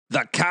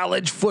The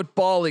College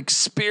Football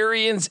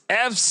Experience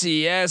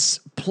FCS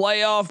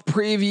playoff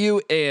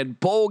preview and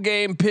bowl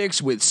game picks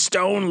with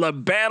Stone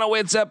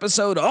Labanowitz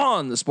episode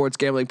on the Sports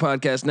Gambling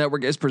Podcast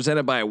Network is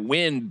presented by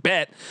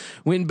WynnBET.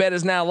 WynnBET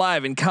is now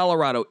live in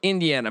Colorado,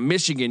 Indiana,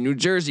 Michigan, New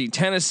Jersey,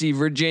 Tennessee,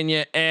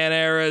 Virginia, and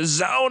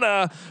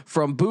Arizona.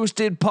 From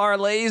boosted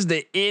parlays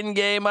to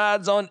in-game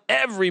odds on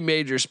every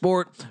major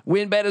sport,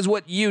 WynnBET is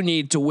what you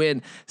need to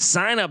win.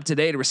 Sign up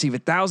today to receive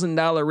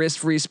 $1,000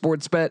 risk-free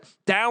sports bet.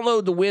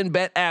 Download the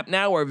WynnBET app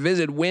now or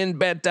visit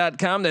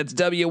wynnbet.com. That's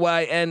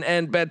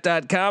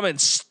WYNNBet.com and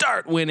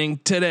start winning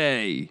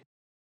today.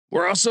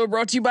 We're also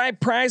brought to you by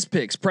Prize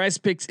Picks. Prize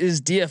Picks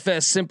is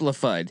DFS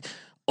simplified.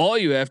 All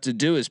you have to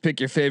do is pick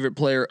your favorite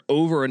player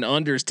over and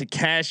unders to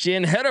cash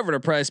in. Head over to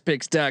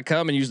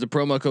prizepicks.com and use the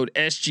promo code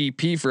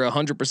SGP for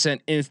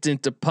 100%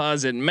 instant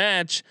deposit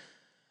match.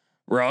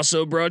 We're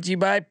also brought to you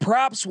by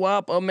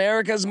PropSwap,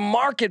 America's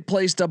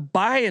marketplace to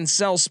buy and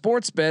sell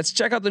sports bets.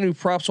 Check out the new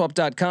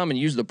PropSwap.com and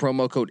use the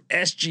promo code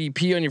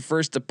SGP on your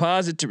first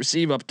deposit to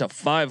receive up to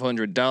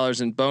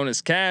 $500 in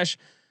bonus cash.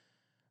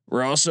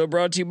 We're also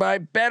brought to you by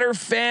Better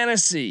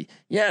Fantasy.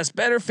 Yes,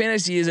 Better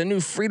Fantasy is a new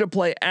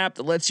free-to-play app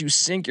that lets you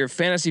sync your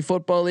fantasy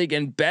football league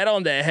and bet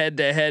on the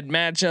head-to-head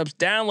matchups.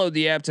 Download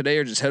the app today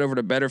or just head over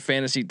to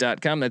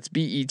betterfantasy.com. That's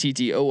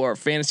BETTOR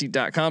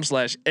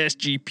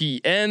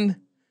fantasy.com/SGPN.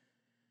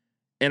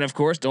 And of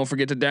course, don't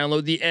forget to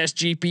download the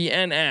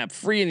SGPN app,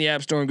 free in the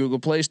App Store and Google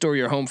Play Store.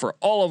 Your home for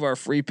all of our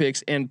free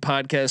picks and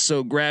podcasts.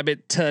 So grab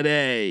it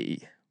today.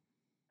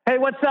 Hey,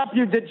 what's up,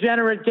 you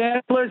degenerate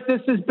gamblers? This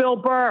is Bill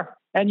Burr,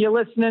 and you're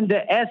listening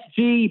to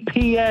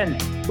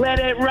SGPN. Let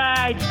it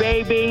ride,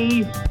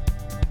 baby.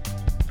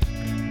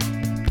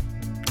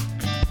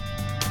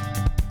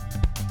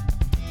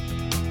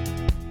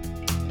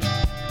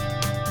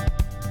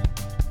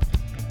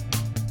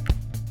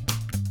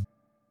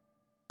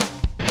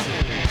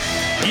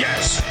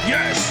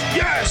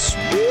 Yes.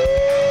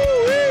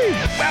 Woo-wee.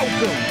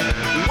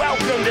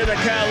 Welcome to the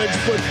College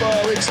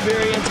Football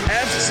Experience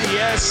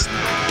FCS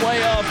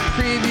playoff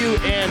preview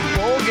and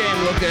bowl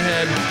game look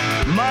ahead.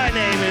 My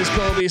name is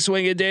Colby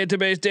Swinging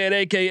Database Dad,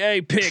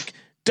 aka Pick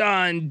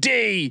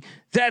Dundee.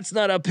 That's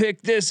not a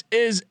pick. This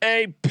is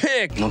a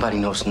pick. Nobody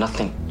knows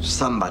nothing.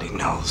 Somebody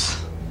knows.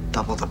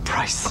 Double the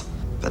price,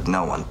 but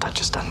no one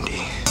touches Dundee. Do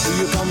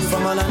you come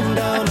from a land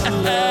down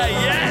under?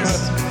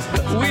 Yes,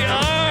 we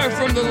are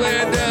from the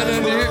land down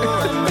under.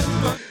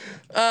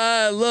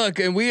 Look,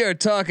 and we are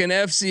talking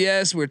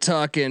FCS. We're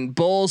talking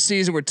bowl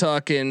season. We're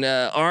talking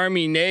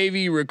Army,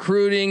 Navy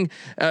recruiting,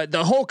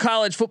 the whole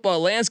college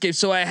football landscape.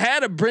 So I had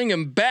to bring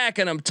him back,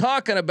 and I'm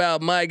talking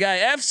about my guy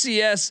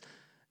FCS.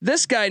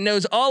 This guy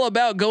knows all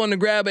about going to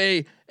grab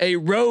a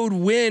road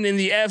win in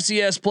the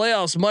FCS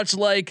playoffs, much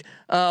like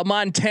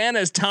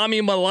Montana's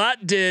Tommy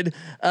Mellott did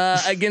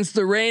against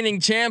the reigning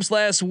champs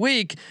last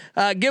week.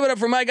 Give it up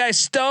for my guy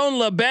Stone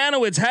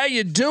Labanowitz. How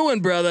you doing,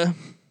 brother?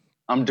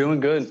 I'm doing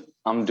good.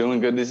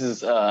 This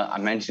is I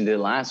mentioned it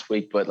last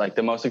week, but like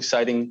the most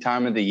exciting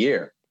time of the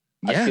year.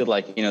 Yeah. I feel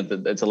like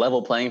it's a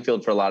level playing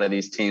field for a lot of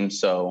these teams.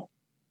 So,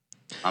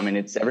 I mean,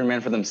 it's every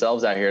man for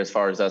themselves out here as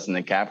far as us in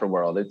the Capper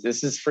world.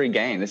 This is free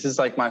game. This is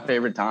like my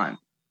favorite time.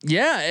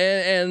 Yeah,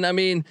 and I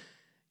mean,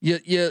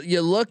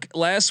 you look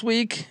last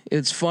week.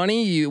 It's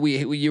funny.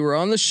 You were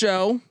on the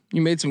show.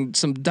 You made some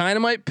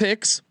dynamite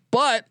picks,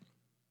 but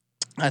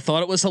I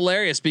thought it was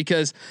hilarious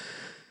because.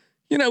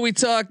 We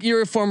talk.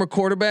 You're a former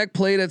quarterback,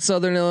 played at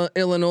Southern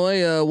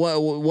Illinois,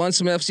 won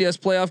some FCS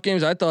playoff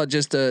games. I thought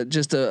just a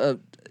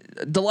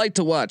delight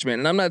to watch, man.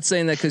 And I'm not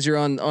saying that because you're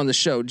on the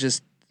show.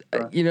 Just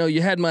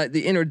you had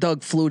the inner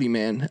Doug Flutie,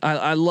 man.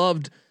 I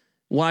loved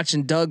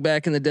watching Doug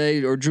back in the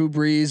day, or Drew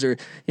Brees, or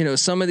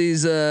some of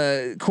these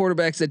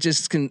quarterbacks that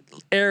just can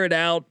air it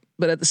out,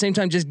 but at the same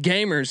time just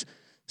gamers.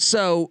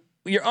 So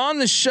you're on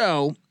the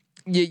show.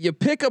 You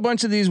pick a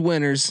bunch of these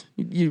winners.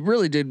 You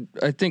really did.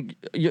 I think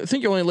you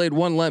only laid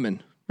one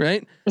lemon,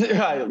 right?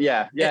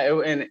 Yeah,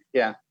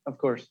 of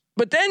course.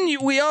 But then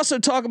we also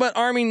talk about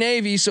Army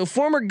Navy. So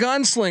former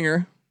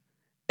gunslinger,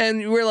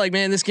 and we're like,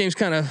 man, this game's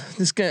kind of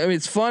I mean,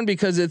 it's fun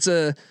because it's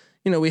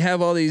we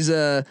have all these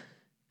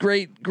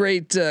great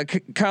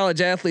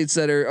college athletes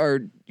that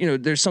are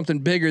there's something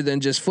bigger than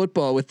just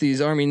football with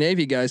these Army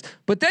Navy guys.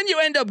 But then you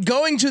end up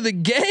going to the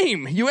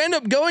game.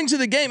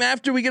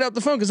 After we get off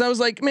the phone, because I was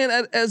like,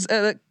 man, as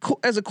a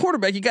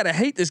quarterback, you got to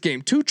hate this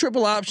game. 2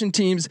 triple option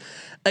teams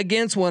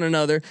against one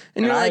another,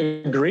 and you're like,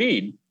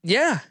 agreed.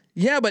 Yeah.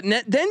 But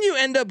then you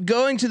end up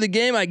going to the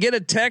game. I get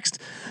a text,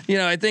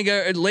 I think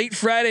late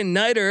Friday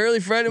night or early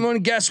Friday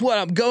morning. Guess what?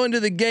 I'm going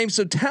to the game.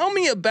 So tell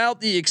me about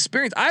the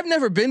experience. I've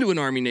never been to an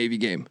Army Navy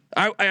game.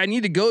 I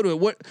need to go to it.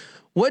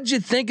 What'd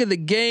you think of the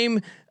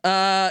game?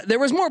 There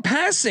was more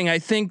passing, I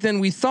think, than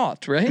we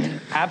thought, right?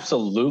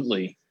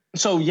 Absolutely.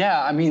 So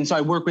yeah, I mean, so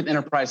I work with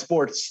Enterprise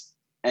Sports,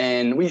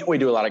 and we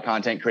do a lot of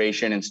content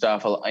creation and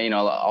stuff.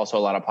 Also a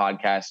lot of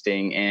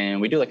podcasting,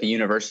 and we do like a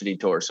university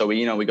tour. So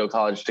we go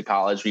college to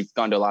college. We've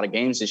gone to a lot of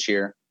games this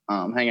year,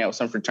 hanging out with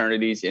some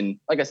fraternities, and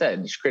like I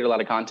said, just create a lot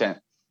of content.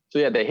 So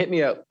yeah, they hit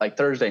me up like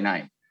Thursday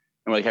night, and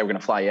we're like, hey, we're gonna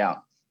fly you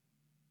out.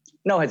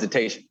 no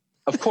hesitation.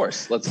 Of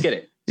course, let's get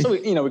it. So we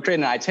created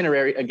an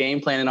itinerary, a game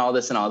plan, and all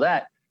this and all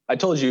that. I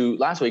told you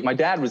last week, my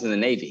dad was in the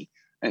Navy,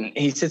 and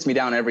he sits me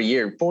down every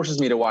year, forces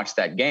me to watch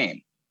that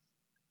game.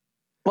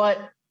 But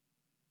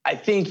I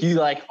think you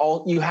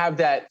have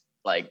that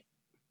like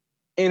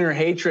inner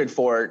hatred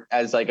for it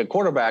as like a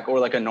quarterback or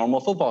like a normal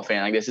football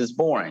fan. Like, this is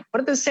boring.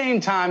 But at the same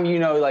time,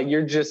 like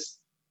you're just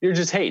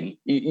hating.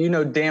 You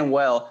know damn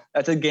well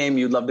that's a game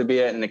you'd love to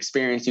be at, an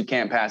experience you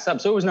can't pass up.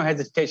 So it was no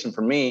hesitation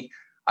for me.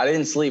 I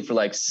didn't sleep for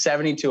like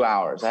 72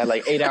 hours. I had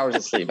like 8 hours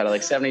of sleep. I had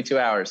like 72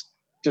 hours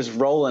just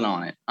rolling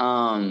on it.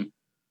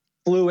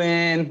 Flew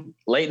in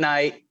late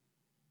night,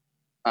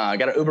 got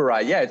an Uber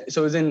ride. Yeah.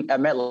 So it was at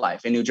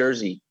MetLife in New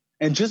Jersey,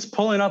 and just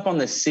pulling up on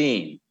the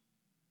scene,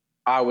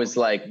 I was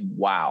like,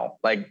 wow,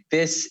 like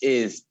this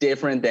is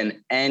different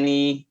than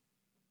anything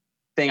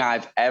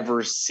I've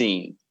ever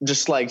seen.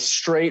 Just like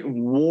straight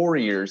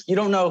warriors. You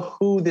don't know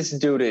who this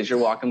dude is you're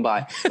walking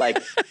by. Like,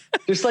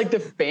 just like the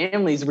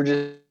families were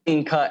just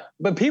being cut,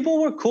 but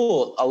people were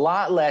cool. A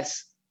lot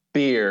less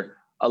beer,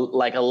 a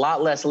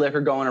lot less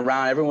liquor going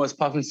around. Everyone was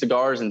puffing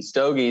cigars and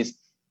stogies.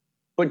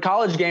 But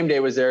College Game Day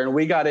was there, and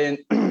we got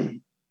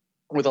in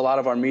with a lot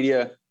of our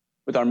media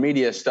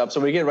stuff. So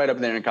we get right up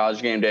there in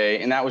College Game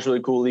Day, and that was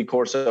really cool. Lee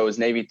Corso is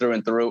Navy through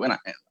and through. And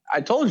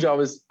I told you I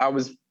was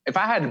if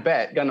I had to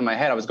bet, gun to my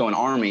head, I was going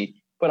Army.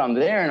 But I'm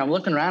there and I'm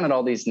looking around at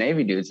all these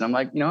Navy dudes, and I'm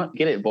like, you know what,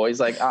 get it, boys.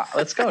 Like,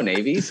 let's go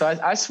Navy. So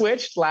I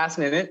switched last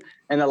minute,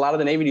 and a lot of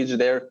the Navy dudes are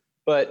there.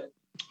 But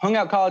hung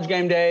out College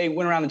Game Day,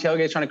 went around the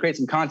tailgates trying to create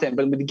some content.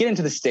 But we get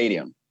into the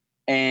stadium,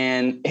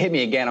 and it hit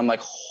me again. I'm like,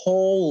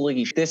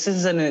 holy, this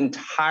is an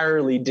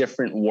entirely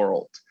different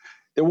world.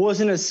 There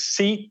wasn't a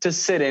seat to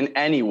sit in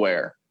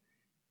anywhere.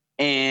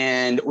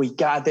 And we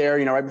got there,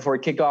 right before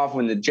kickoff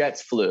when the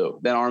jets flew.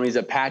 Then Army's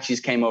Apaches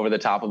came over the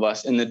top of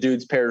us, and the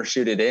dudes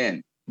parachuted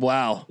in.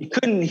 Wow. You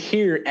couldn't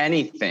hear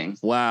anything.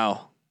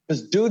 Wow.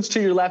 There's dudes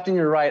to your left and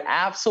your right,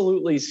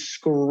 absolutely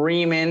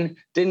screaming,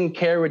 didn't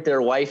care what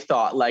their wife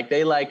thought. Like,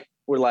 they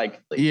were like,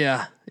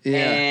 yeah.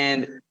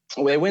 And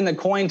they win the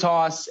coin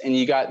toss, and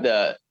you got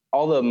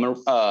all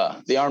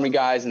the Army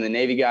guys and the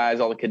Navy guys,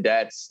 all the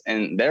cadets,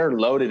 and they're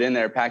loaded in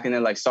there, packed in there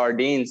like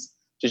sardines,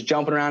 just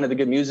jumping around to the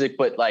good music.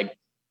 But like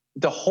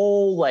the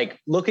whole, like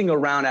looking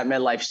around at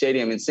MetLife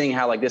Stadium and seeing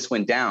how like this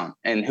went down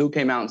and who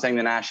came out and sang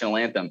the national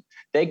anthem,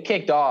 they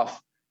kicked off,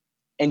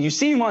 and you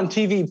see them on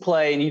TV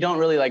play and you don't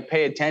really like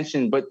pay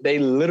attention, but they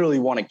literally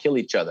want to kill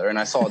each other. And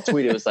I saw a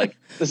tweet. It was like,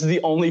 this is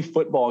the only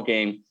football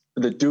game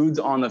where the dudes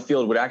on the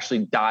field would actually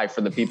die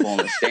for the people on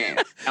the stand.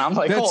 And I'm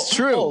like, that's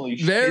true.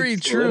 Very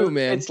true,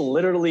 man. It's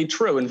literally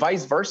true. And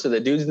vice versa. The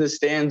dudes in the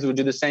stands would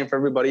do the same for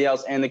everybody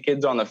else and the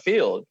kids on the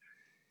field.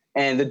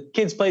 And the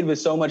kids played with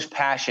so much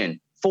passion.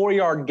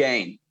 4-yard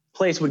gain,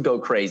 place would go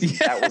crazy.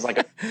 Yeah. That was like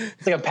a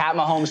Pat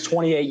Mahomes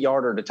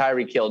 28-yarder to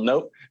Tyreek Hill.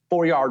 Nope.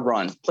 4-yard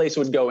run, place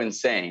would go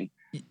insane.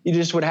 You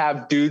just would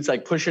have dudes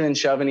like pushing and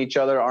shoving each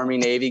other, Army,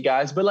 Navy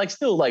guys, but like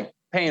still like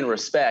paying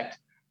respect.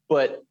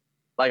 But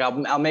like,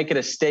 I'll make it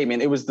a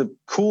statement. It was the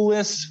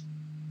coolest,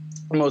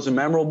 most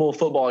memorable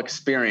football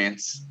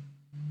experience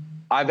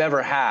I've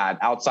ever had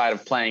outside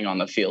of playing on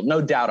the field. No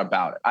doubt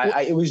about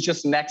it. It was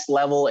just next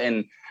level.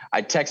 And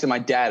I texted my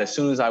dad as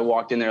soon as I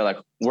walked in there, like,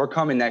 we're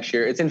coming next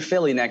year. It's in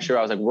Philly next year.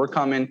 I was like, we're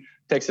coming.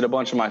 Texted a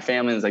bunch of my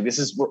family, and was like,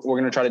 we're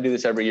going to try to do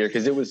this every year.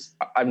 Cause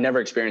I've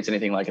never experienced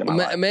anything like it in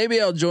my life. Maybe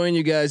I'll join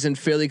you guys in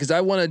Philly, cause I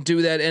want to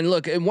do that. And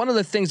look, and one of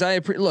the things I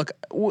don't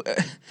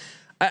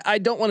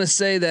want to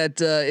say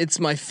that it's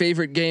my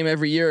favorite game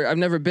every year. I've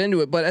never been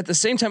to it, but at the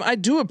same time, I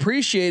do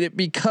appreciate it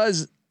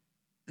because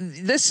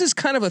this is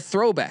kind of a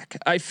throwback.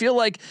 I feel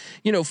like,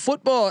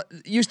 football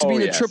used to be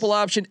the triple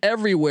option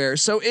everywhere.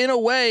 So in a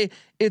way,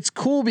 it's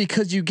cool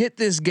because you get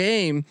this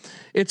game.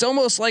 It's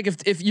almost like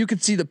if you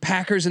could see the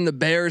Packers and the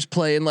Bears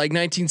play in like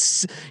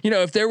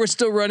if they were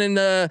still running,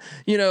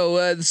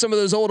 some of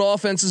those old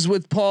offenses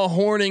with Paul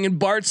Hornung and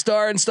Bart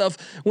Starr and stuff,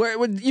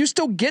 where you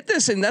still get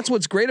this. And that's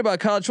what's great about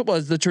college football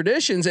is the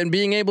traditions and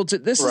being able to,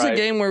 this is a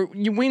game where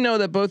we know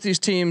that both these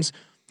teams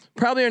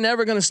probably are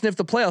never going to sniff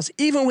the playoffs,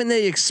 even when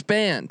they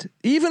expand.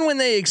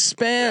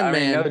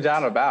 Man, no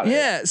doubt about it.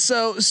 Yeah.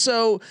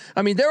 So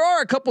I mean, there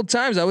are a couple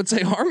times I would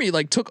say Army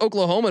like took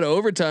Oklahoma to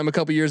overtime a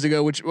couple years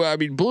ago, which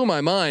blew my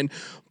mind.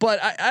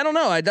 But I don't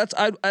know.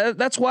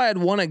 That's why I'd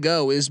want to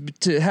go, is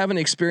to have an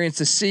experience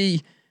to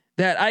see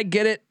that. I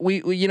get it.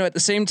 We at the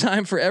same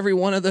time, for every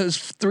one of those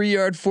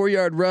 3-yard,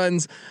 4-yard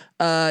runs,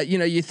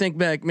 you think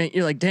back, man,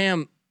 you're like,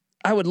 damn.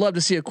 I would love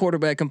to see a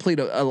quarterback complete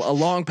a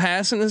long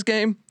pass in this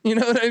game. You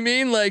know what I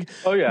mean? Like,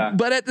 oh yeah.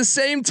 But at the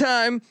same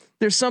time,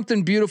 there's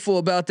something beautiful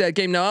about that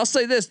game. Now I'll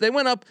say this: they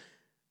went up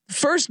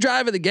first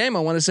drive of the game.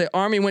 I want to say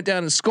Army went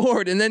down and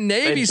scored, and then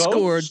Navy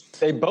scored.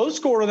 They both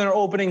scored on their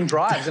opening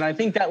drives, and I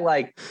think that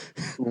like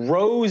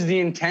rose the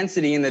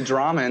intensity and the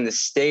drama in the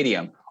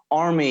stadium.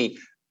 Army.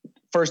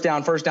 First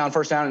down.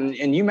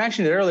 And you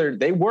mentioned it earlier.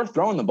 They were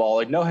throwing the ball,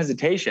 like no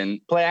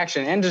hesitation, play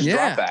action, and just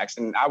dropbacks.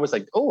 And I was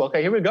like, oh,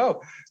 okay, here we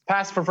go.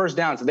 Pass for first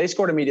down. So they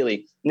scored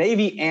immediately.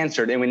 Navy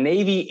answered. And when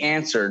Navy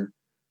answered,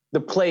 the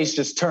place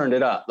just turned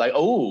it up. Like,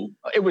 oh,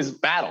 it was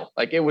battle.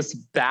 Like it was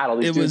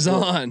battle. It was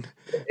on.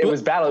 It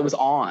was battle. It was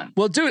on.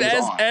 Well, dude,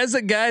 as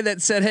a guy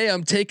that said, hey,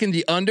 I'm taking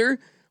the under,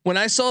 when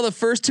I saw the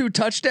first 2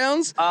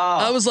 touchdowns,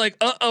 I was like,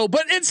 uh-oh,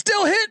 but it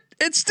still hit.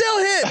 It still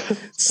hit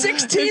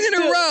 16 in a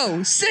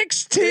row.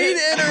 16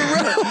 in a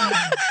row.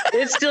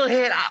 It still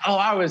hit.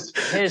 I was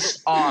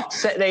pissed off.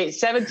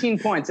 17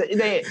 points.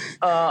 They at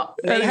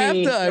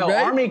halftime,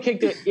 right? Army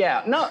kicked it.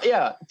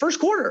 Yeah. First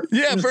quarter.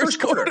 Yeah,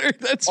 first quarter.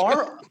 That's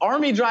right.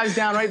 Army drives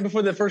down right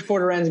before the first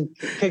quarter ends and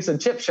kicks a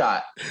chip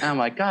shot. And I'm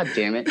like, God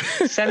damn it.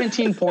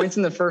 17 points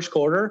in the first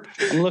quarter.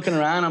 I'm looking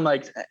around. I'm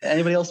like,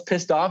 anybody else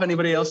pissed off?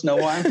 Anybody else know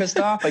why I'm pissed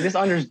off? Like this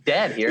under's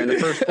dead here in the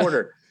first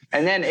quarter.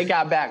 And then it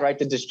got back right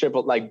to just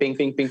triple, like bing,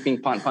 bing, bing, bing,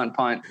 punt, punt,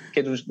 punt.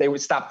 Kids, they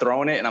would stop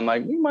throwing it. And I'm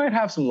like, we might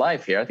have some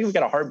life here. I think we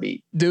got a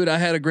heartbeat. Dude, I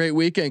had a great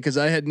weekend because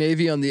I had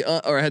Navy on the,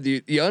 or I had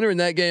the under in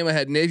that game. I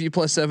had Navy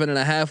plus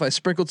 7.5. I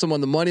sprinkled some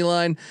on the money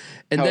line.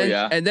 And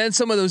then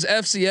some of those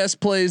FCS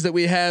plays that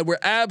we had were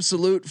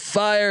absolute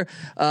fire.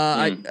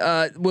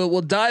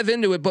 We'll dive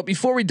into it. But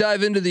before we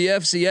dive into the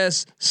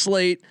FCS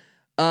slate,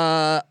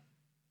 the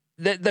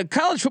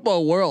college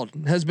football world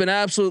has been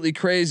absolutely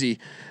crazy.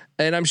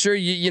 And I'm sure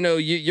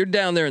you're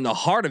down there in the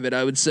heart of it,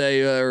 I would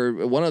say,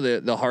 or one of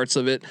the hearts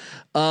of it.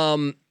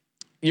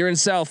 You're in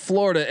South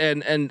Florida,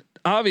 and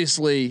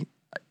obviously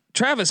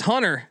Travis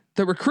Hunter,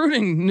 the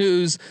recruiting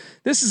news.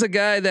 This is a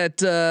guy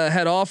that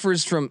had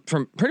offers from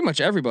pretty much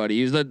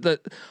everybody. He was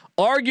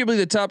arguably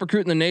the top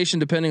recruit in the nation,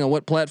 depending on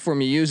what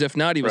platform you use. If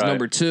not, he was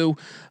number 2.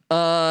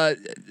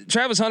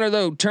 Travis Hunter,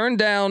 though, turned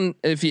down.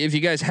 If you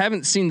guys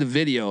haven't seen the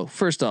video,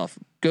 first off,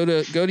 go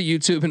to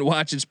YouTube and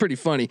watch. It's pretty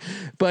funny.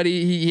 But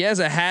he has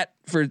a hat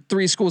for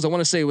 3 schools. I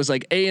want to say it was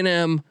like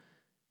A&M,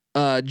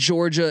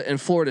 Georgia,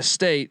 and Florida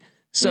State.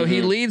 So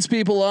he leads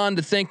people on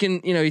to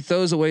thinking, he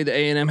throws away the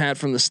A&M hat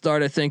from the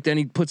start, I think. Then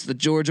he puts the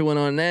Georgia one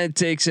on, and then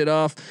takes it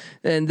off,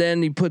 and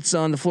then he puts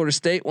on the Florida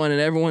State one,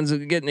 and everyone's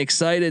getting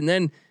excited. And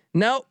then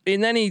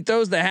he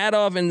throws the hat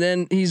off, and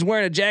then he's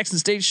wearing a Jackson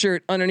State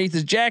shirt underneath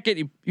his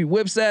jacket. He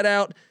whips that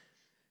out.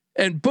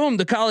 And boom,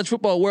 the college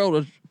football world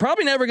was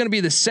probably never going to be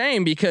the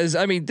same because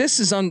this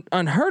is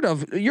unheard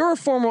of. You're a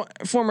former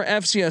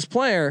FCS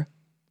player.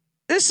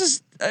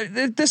 This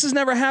has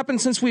never happened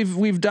since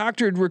we've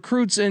doctored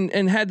recruits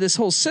and had this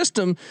whole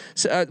system,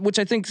 which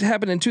I think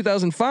happened in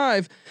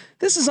 2005.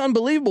 This is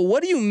unbelievable.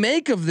 What do you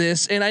make of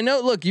this? And I know,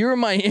 look, you're a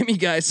Miami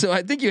guy, so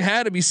I think you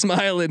had to be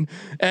smiling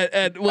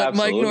at what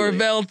Absolutely. Mike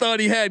Norvell thought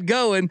he had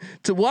going.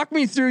 To walk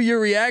me through your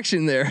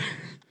reaction there.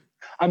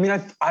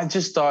 I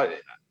just thought.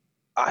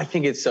 I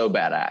think it's so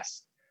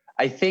badass.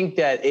 I think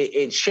that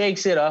it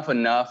shakes it up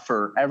enough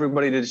for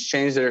everybody to just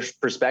change their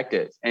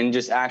perspective and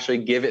just actually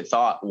give it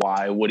thought.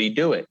 Why would he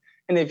do it?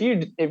 And if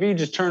you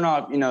just turn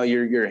off,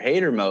 your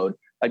hater mode,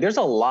 like there's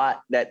a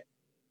lot that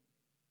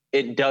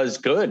it does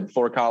good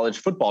for college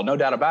football. No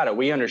doubt about it.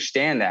 We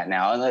understand that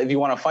now. And if you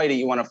want to fight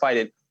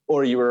it,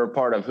 or you were a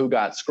part of who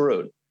got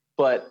screwed.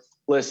 But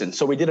listen,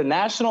 so we did a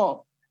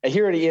national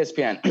here at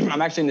ESPN.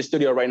 I'm actually in the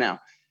studio right now.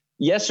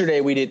 Yesterday,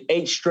 we did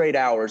 8 straight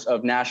hours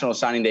of National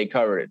Signing Day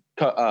coverage,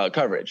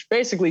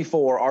 basically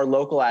for our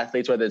local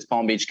athletes, whether it's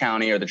Palm Beach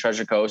County or the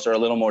Treasure Coast or a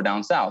little more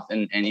down south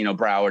and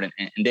Broward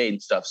and Dade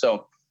and stuff.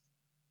 So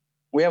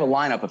we have a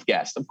lineup of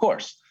guests, of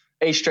course,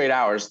 8 straight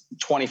hours,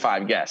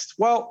 25 guests.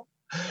 Well,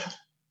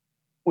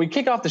 we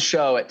kick off the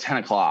show at 10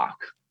 o'clock.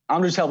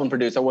 I'm just helping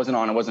produce. I wasn't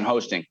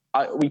hosting.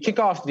 We kick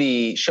off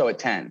the show at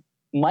 10.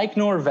 Mike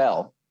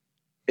Norvell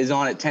is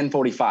on at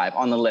 10:45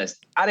 on the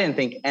list. I didn't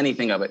think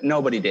anything of it.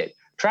 Nobody did.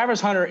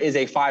 Travis Hunter is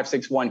a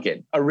 5'6"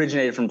 kid,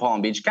 originated from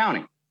Palm Beach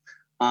County.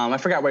 I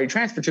forgot where he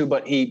transferred to,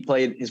 but he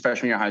played his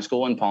freshman year of high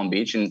school in Palm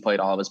Beach and played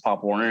all of his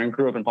Pop Warner and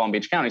grew up in Palm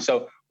Beach County.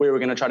 So we were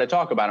going to try to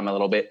talk about him a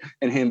little bit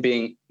and him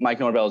being Mike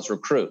Norvell's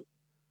recruit.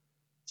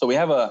 So we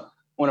have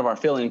one of our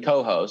fill-in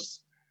co-hosts,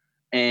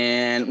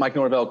 and Mike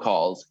Norvell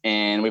calls,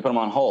 and we put him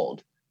on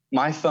hold.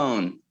 My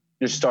phone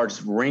just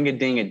starts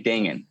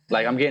ring-a-ding-a-dinging.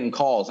 Like I'm getting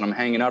calls, and I'm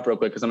hanging up real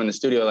quick because I'm in the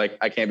studio, like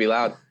I can't be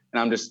loud,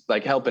 and I'm just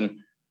like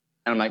helping.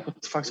 And I'm like,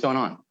 what the fuck's going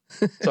on?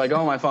 So I go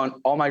on my phone,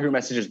 all my group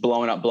messages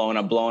blowing up.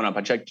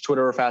 I checked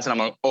Twitter real fast and I'm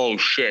like, oh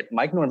shit,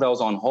 Mike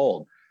Norvell's on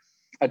hold.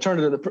 I turned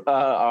to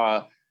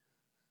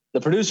the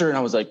producer and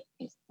I was like,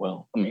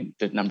 well,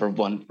 the number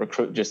 1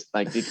 recruit just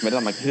like decommitted.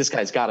 I'm like, this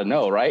guy's got to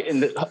know, right?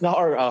 And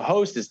our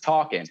host is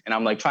talking and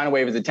I'm like trying to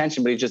wave his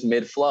attention, but he's just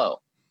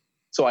mid-flow.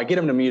 So I get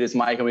him to mute his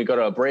mic and we go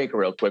to a break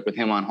real quick with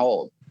him on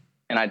hold.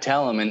 And I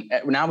tell him, and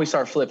now we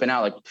start flipping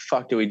out, like, what the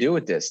fuck do we do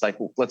with this? Like,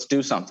 let's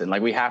do something.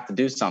 Like, we have to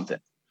do something.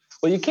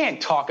 Well, you can't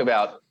talk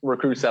about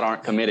recruits that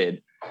aren't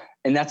committed.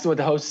 And that's what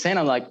the host is saying.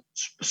 I'm like,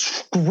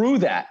 screw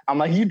that. I'm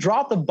like, you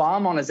dropped the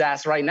bomb on his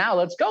ass right now.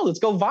 Let's go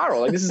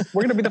viral. Like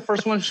we're going to be the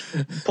first one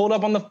pulled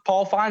up on the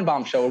Paul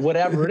Feinbaum show or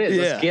whatever it is.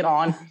 Yeah. Let's get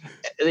on,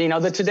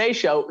 the Today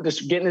Show,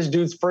 just getting this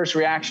dude's first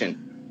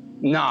reaction.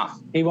 Nah,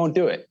 he won't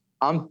do it.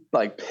 I'm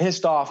like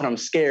pissed off and I'm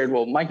scared.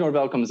 Well, Mike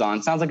Norvell comes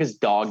on. Sounds like his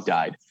dog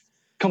died.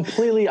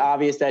 Completely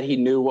obvious that he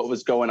knew what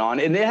was going on.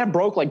 And they had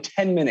broke like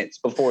 10 minutes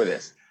before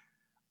this.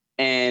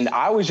 And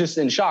I was just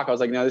in shock. I was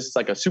like, no, this is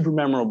like a super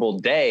memorable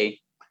day.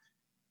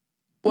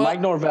 Well,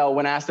 Mike Norvell,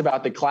 when asked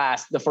about the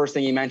class, the first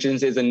thing he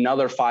mentions is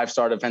another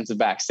 5-star defensive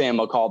back, Sam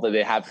McCall, that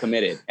they have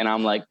committed. And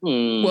I'm like,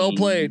 well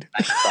played.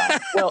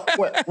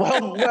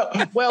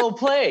 well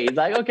played.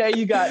 Like, okay,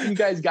 you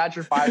guys got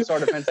your 5-star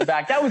defensive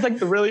back. That was like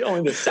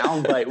only the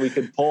soundbite we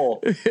could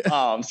pull.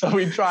 So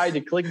we tried to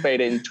clickbait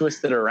it and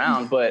twist it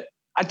around, but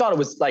I thought it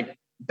was like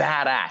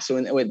badass.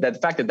 So the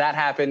fact that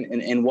happened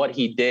and what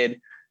he did.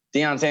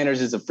 Deion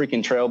Sanders is a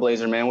freaking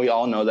trailblazer, man. We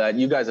all know that.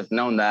 You guys have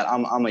known that.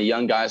 I'm a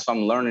young guy, so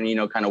I'm learning,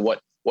 kind of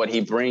what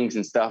he brings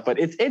and stuff. But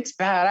it's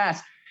badass.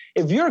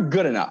 If you're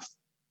good enough,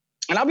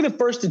 and I'll be the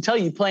first to tell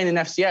you, playing in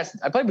FCS,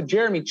 I played with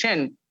Jeremy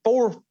Chin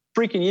 4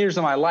 freaking years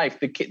of my life.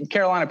 The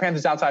Carolina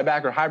Panthers outside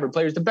backer hybrid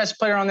player is the best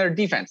player on their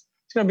defense.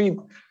 He's going to be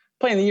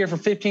playing the year for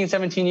 15,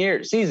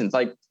 17 seasons.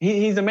 Like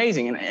he's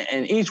amazing.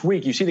 And each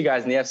week you see the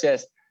guys in the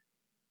FCS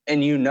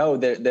and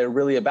they're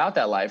really about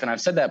that life. And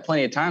I've said that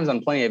plenty of times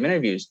on plenty of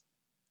interviews.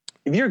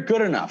 If you're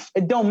good enough,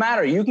 it don't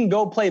matter. You can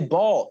go play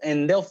ball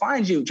and they'll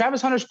find you.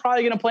 Travis Hunter's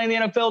probably going to play in the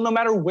NFL no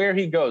matter where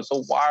he goes.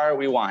 So why are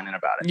we whining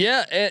about it?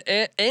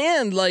 Yeah.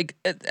 And like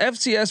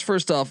FCS,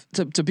 first off,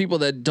 to people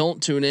that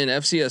don't tune in,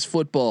 FCS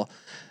football,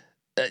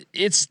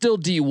 it's still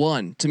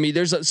D1 to me.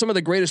 There's some of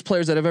the greatest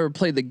players that have ever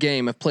played the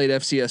game have played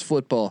FCS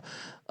football.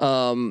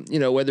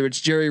 Whether it's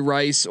Jerry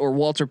Rice or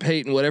Walter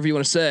Payton, whatever you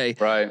want to say,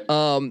 right.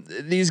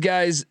 These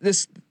guys,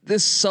 this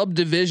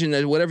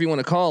subdivision, whatever you want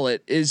to call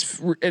it,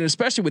 is, and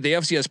especially with the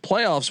FCS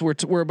playoffs,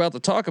 we're about to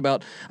talk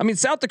about. I mean,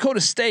 North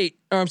Dakota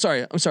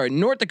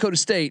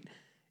State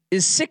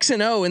is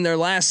 6-0 in their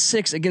last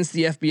 6 against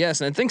the FBS,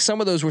 and I think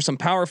some of those were some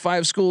Power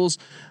 5 schools.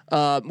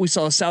 We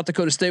saw South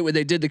Dakota State where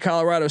they did to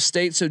Colorado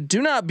State. So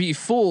do not be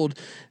fooled.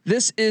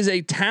 This is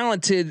a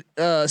talented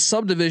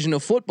subdivision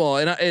of football,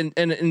 and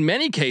in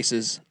many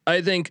cases,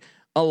 I think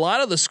a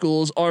lot of the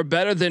schools are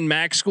better than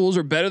MAC schools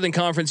or better than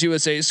Conference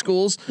USA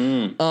schools.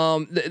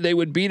 They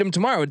would beat them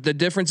tomorrow. The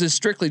difference is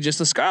strictly just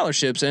the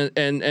scholarships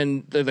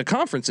and the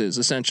conferences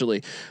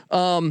essentially.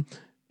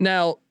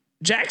 Now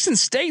Jackson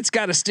State's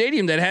got a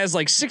stadium that has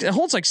it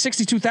holds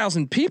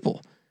 62,000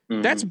 people.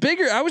 That's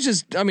bigger.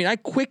 I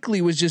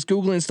quickly was just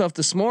Googling stuff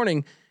this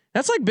morning.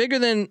 That's like bigger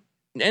than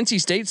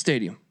NC State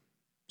Stadium.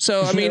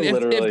 So, I mean,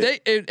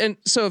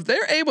 if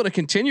they're able to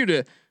continue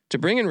to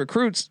bring in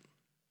recruits,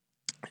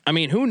 I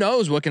mean, who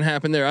knows what can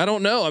happen there? I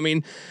don't know. I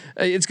mean,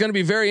 it's going to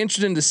be very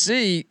interesting to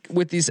see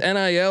with these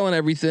NIL and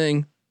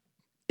everything,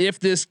 if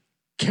this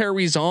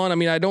carries on. I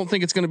mean, I don't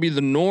think it's going to be the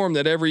norm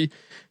that every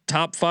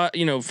top 5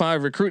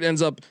 recruit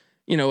ends up,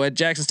 at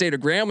Jackson State or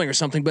Grambling or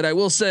something. But I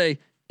will say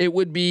it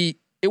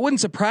wouldn't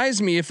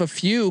surprise me if a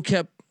few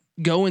kept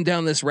going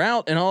down this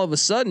route and all of a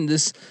sudden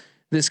this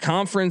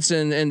conference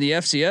and the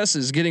FCS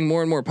is getting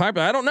more and more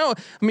popular. I don't know.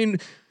 I mean,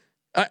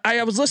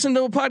 I was listening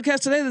to a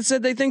podcast today that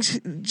said they think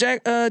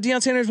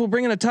Deion Sanders will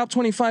bring in a top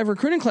 25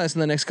 recruiting class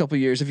in the next couple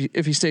of years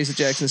if he stays at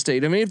Jackson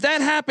State. I mean, if that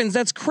happens,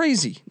 that's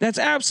crazy. That's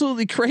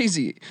absolutely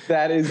crazy.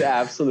 That is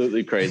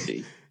absolutely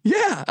crazy.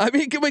 Yeah, I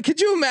mean,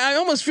 could you imagine? I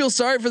almost feel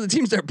sorry for the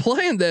teams they're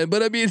playing then,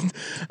 but I mean,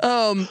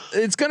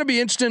 it's going to be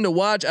interesting to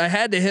watch. I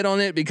had to hit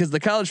on it because the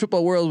college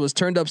football world was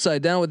turned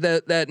upside down with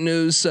that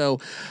news. So,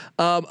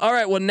 all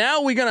right, well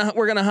now we're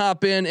gonna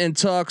hop in and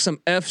talk some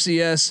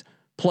FCS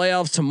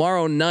playoffs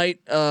tomorrow night.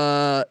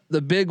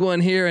 The big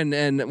one here,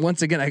 and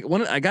once again,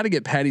 I got to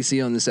get Patty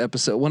C on this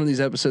episode, one of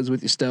these episodes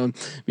with you, Stone,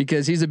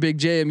 because he's a big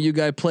JMU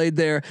guy, played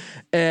there,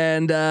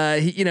 and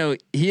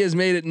he has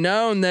made it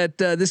known that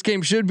this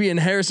game should be in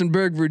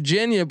Harrisonburg,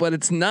 Virginia, but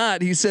it's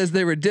not. He says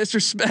they were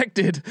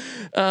disrespected,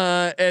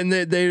 and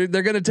they're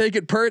going to take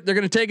it. They're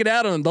going to take it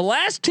out on them. The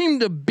last team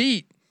to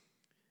beat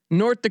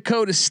North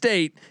Dakota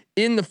State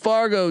in the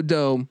Fargo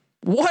Dome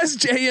was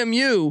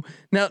JMU.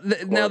 Now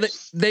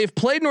they've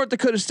played North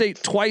Dakota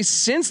State twice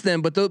since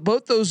then, but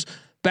both those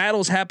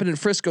battles happened in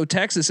Frisco,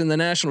 Texas in the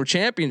national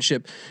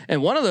championship.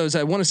 And one of those,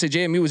 I want to say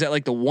JMU was at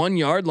like the 1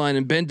 yard line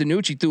and Ben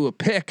DiNucci threw a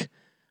pick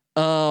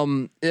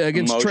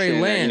against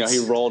Trey Lance. He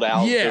rolled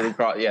out.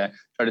 Tried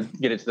to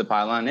get it to the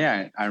pylon.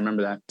 Yeah, I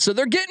remember that. So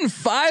they're getting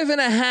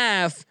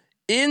 5.5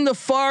 in the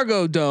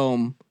Fargo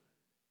Dome.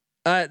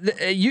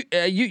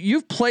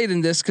 You've played in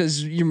this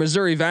because you're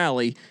Missouri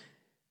Valley.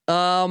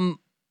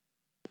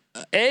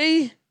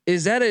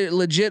 Is that a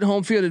legit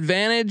home field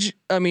advantage?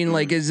 I mean,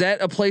 is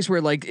that a place where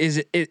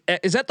is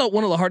that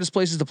one of the hardest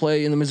places to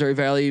play in the Missouri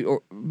Valley,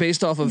 or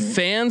based off of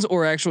fans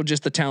or actual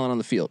just the talent on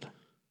the field?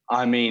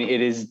 I mean, it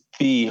is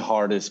the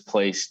hardest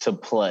place to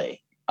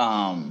play,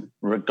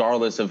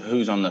 regardless of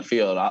who's on the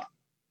field.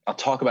 I'll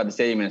talk about the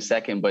stadium in a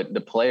second, but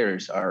the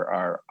players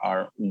are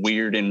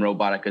weird and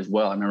robotic as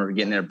well. I remember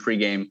getting there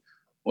pregame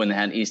when they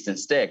had Easton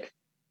Stick,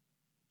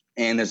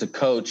 and there's a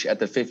coach at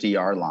the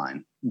 50-yard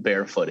line,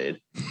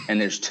 barefooted, and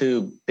there's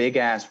 2 big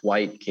ass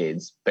white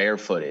kids,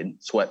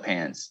 barefooted,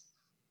 sweatpants,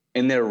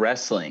 and they're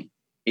wrestling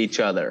each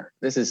other.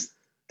 This is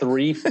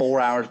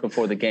 3-4 hours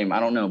before the game. I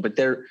don't know, but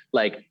they're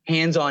like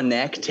hands on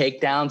neck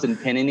takedowns and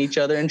pinning each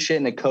other and shit.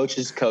 And the coach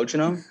is coaching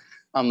them.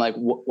 I'm like,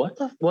 what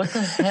the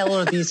hell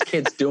are these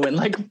kids doing?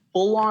 Like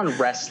full on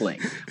wrestling,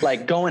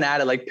 like going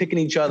at it, like picking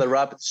each other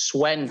up,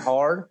 sweating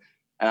hard.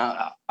 And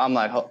I'm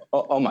like,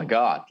 oh my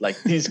God,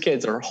 like these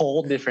kids are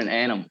whole different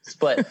animals.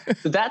 But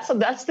that's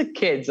the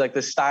kids, like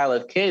the style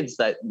of kids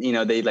that,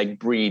 they like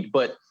breed.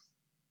 But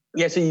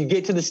yeah, so you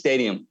get to the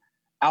stadium,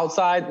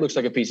 outside looks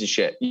like a piece of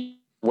shit.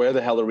 Where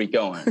the hell are we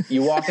going?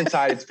 You walk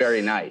inside, it's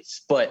very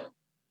nice. But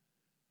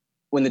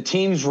when the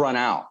teams run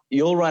out,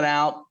 you'll run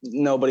out.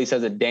 Nobody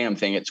says a damn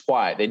thing. It's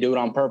quiet. They do it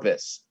on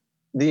purpose.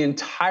 The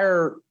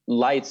entire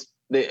lights,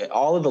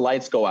 all of the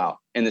lights go out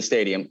in the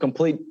stadium,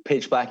 complete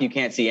pitch black. You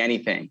can't see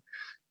anything.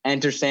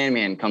 Enter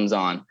Sandman comes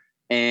on,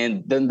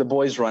 and then the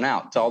boys run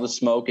out to all the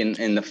smoke and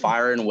the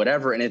fire and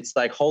whatever. And it's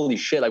like, holy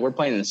shit, like we're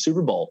playing in the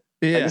Super Bowl.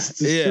 Yeah, like, this is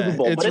the Super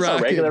Bowl, but it's a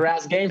regular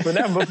ass game for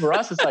them. But for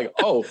us, it's like,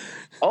 oh,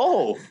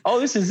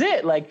 this is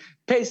it. Like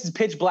pace is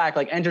pitch black,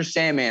 like Enter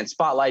Sandman,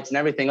 spotlights and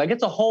everything. Like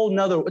it's a whole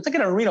nother, it's like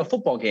an arena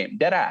football game,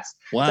 dead ass.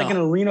 Wow. It's like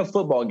an arena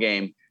football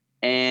game.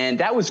 And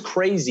that was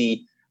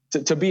crazy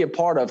to be a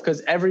part of,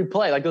 because every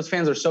play, like those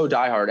fans are so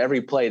diehard,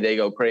 every play they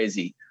go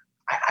crazy.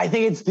 I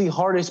think it's the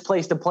hardest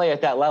place to play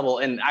at that level.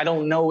 And I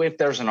don't know if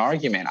there's an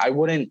argument. I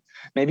wouldn't,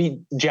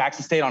 maybe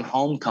Jackson State on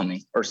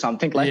homecoming or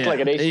something like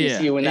at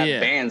HBCU when that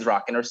band's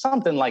rocking or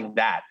something like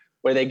that,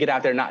 where they get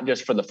out there, not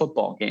just for the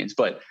football games,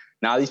 but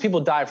now these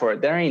people die for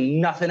it. There ain't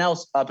nothing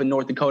else up in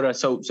North Dakota.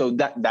 So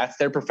that's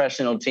their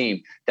professional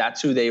team.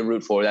 That's who they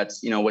root for.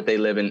 That's, what they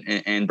live in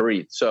and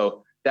breathe.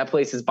 So that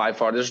place is by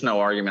far, there's no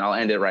argument. I'll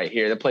end it right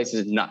here. The place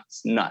is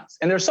nuts.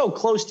 And they're so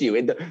close to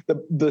you.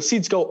 The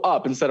seats go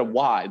up instead of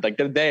wide. Like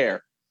they're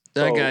there.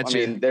 So, I got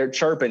you. I mean, they're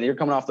chirping. You're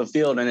coming off the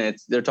field and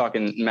they're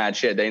talking mad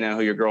shit. They know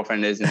who your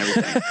girlfriend is and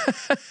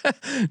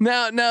everything.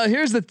 Now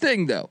here's the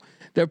thing though.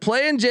 They're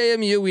playing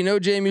JMU. We know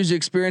JMU's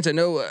experience. I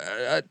know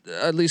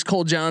at least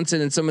Cole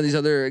Johnson and some of these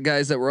other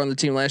guys that were on the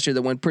team last year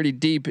that went pretty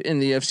deep in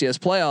the FCS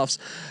playoffs.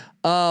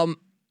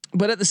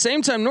 But at the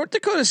same time, North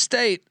Dakota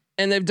State,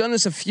 and they've done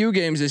this a few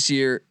games this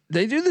year,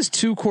 they do this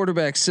 2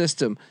 quarterback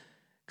system.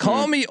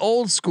 Call me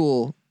old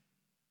school.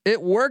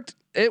 It worked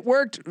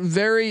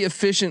very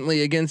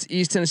efficiently against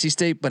East Tennessee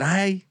State, but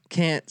I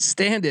can't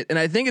stand it. And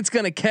I think it's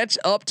going to catch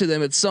up to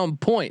them at some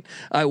point.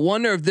 I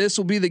wonder if this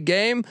will be the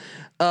game.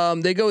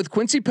 They go with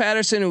Quincy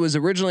Patterson, who was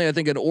originally, I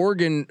think, an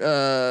Oregon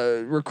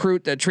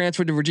recruit that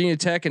transferred to Virginia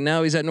Tech, and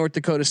now he's at North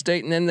Dakota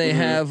State. And then they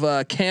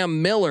have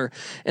Cam Miller,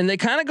 and they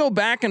kind of go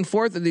back and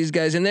forth with these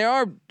guys. And they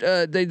are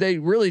they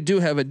really do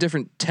have a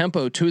different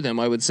tempo to them,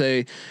 I would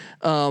say,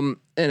 and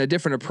a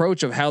different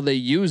approach of how they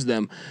use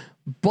them.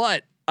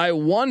 But I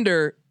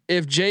wonder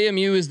if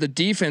JMU is the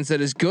defense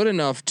that is good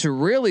enough to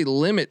really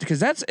limit, because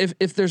that's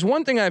if there's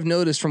one thing I've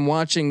noticed from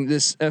watching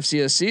this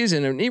FCS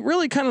season, and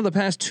really kind of the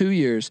past 2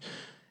 years,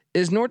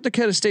 is North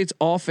Dakota State's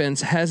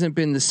offense hasn't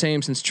been the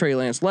same since Trey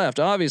Lance left.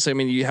 Obviously, I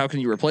mean, how can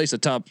you replace a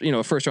top,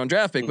 first round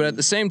draft pick? But at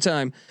the same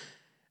time,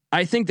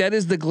 I think that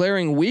is the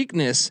glaring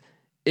weakness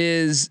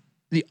is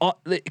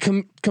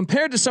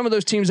compared to some of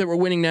those teams that were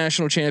winning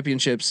national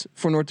championships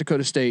for North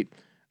Dakota State,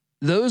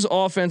 those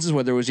offenses,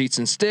 whether it was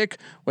Easton Stick,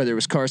 whether it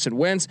was Carson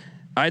Wentz,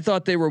 I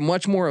thought they were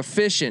much more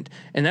efficient,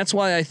 and that's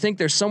why I think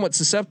they're somewhat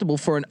susceptible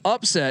for an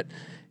upset.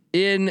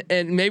 And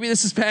maybe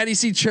this is Patty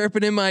C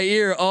chirping in my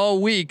ear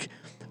all week.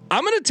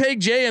 I'm going to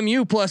take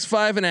JMU plus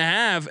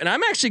 5.5, and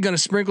I'm actually going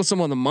to sprinkle some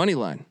on the money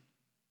line.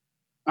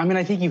 I mean,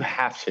 I think you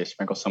have to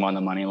sprinkle some on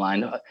the money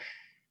line.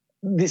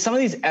 Some of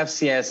these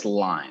FCS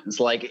lines,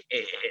 like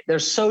they're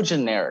so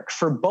generic.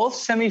 For both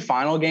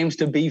semifinal games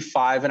to be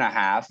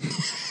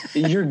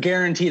 5.5, you're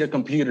guaranteed a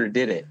computer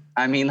did it.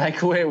 I mean,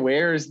 like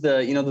where's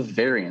the the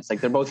variance?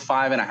 Like they're both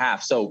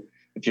 5.5. So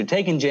if you're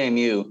taking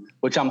JMU,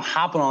 which I'm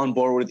hopping on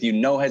board with you,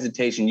 no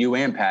hesitation, you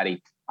and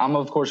Patty, I'm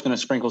of course going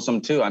to sprinkle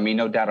some too. I mean,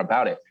 no doubt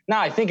about it. Now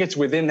I think it's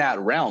within that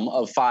realm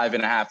of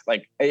 5.5.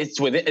 Like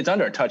it's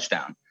under a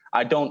touchdown.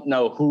 I don't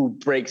know who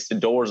breaks the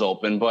doors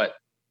open, but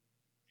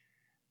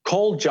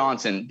Cole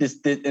Johnson, this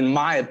in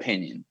my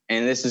opinion,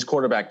 and this is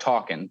quarterback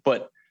talking,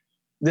 but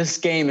this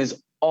game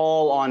is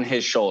all on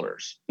his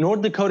shoulders.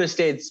 North Dakota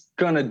State's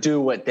going to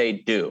do what they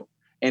do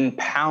and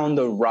pound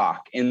the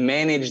rock and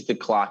manage the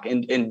clock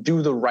and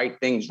do the right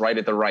things right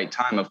at the right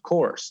time, of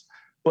course.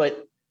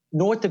 But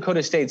North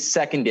Dakota State's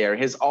secondary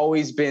has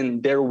always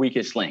been their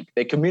weakest link.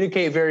 They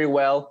communicate very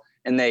well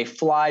and they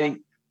fly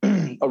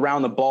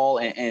around the ball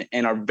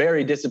and are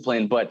very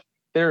disciplined, but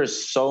there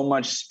is so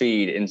much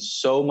speed and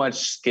so much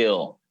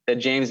skill that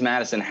James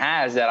Madison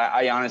has that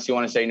I honestly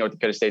want to say North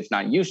Dakota State's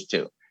not used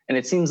to. And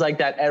it seems like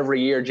that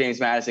every year James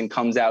Madison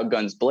comes out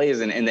guns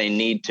blazing, and they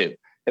need to.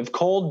 If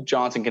Cole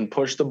Johnson can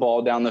push the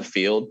ball down the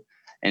field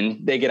and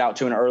they get out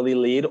to an early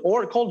lead,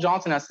 or Cole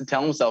Johnson has to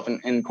tell himself,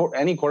 and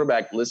any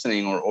quarterback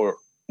listening or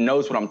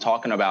knows what I'm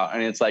talking about,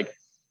 and it's like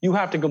you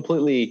have to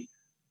completely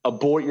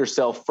abort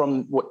yourself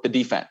from what the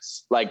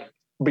defense, like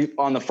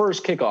on the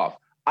first kickoff.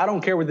 I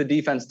don't care what the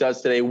defense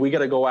does today. We got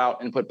to go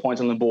out and put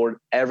points on the board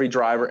every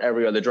drive or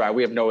every other drive.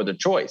 We have no other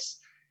choice.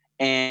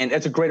 And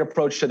it's a great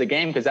approach to the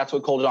game because that's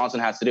what Cole Johnson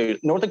has to do.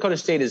 North Dakota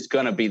State is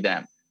going to be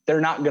them. They're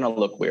not going to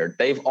look weird.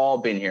 They've all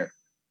been here.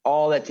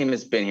 all that team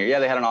has been here. Yeah,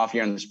 they had an off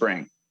year in the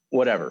spring,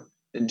 whatever,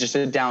 just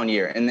a down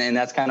year. And then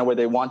that's kind of where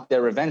they want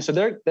their revenge. So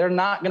they're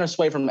not going to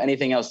sway from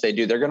anything else they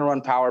do. They're going to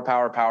run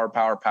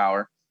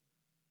power,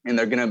 and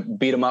they're going to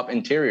beat them up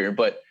interior.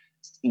 But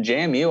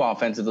JMU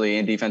offensively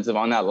and defensive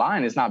on that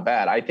line is not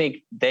bad. I think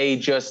they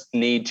just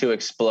need to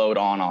explode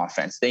on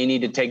offense. They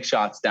need to take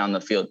shots down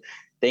the field.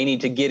 They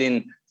need to get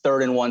in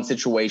 3rd and 1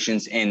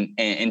 situations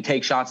and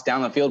take shots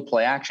down the field,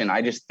 play action.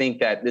 I just think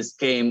that this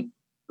game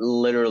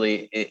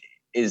literally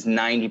is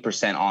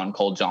 90% on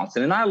Cole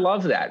Johnson. And I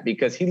love that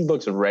because he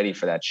looks ready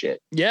for that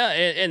shit. Yeah.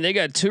 And they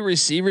got 2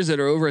 receivers that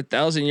are over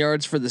 1,000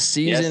 yards for the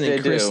season, yes,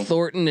 and Chris do.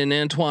 Thornton and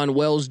Antoine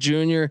Wells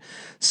Jr.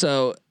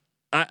 So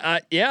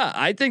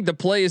I think the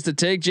play is to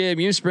take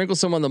JMU, sprinkle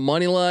some on the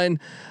money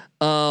line.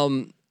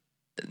 Now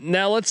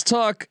let's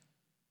talk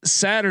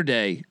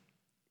Saturday,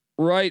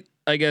 right?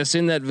 I guess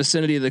in that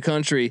vicinity of the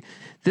country.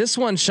 This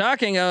one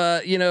shocking.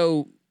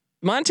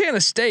 Montana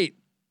State.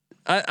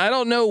 I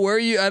don't know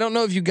I don't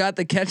know if you got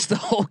to catch the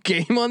whole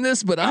game on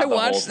this, but I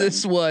watched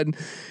this one.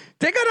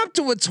 They got up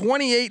to a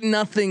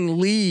 28-0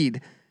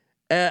 lead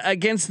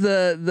against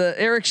the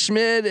Eric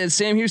Schmid and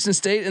Sam Houston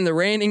State and the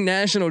reigning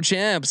national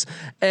champs.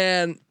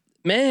 And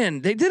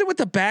man, they did it with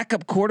the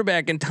backup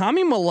quarterback and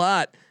Tommy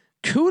Mellott.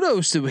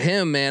 Kudos to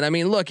him, man. I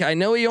mean, look, I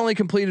know he only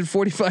completed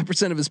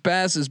 45% of his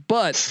passes,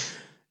 but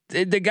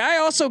the guy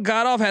also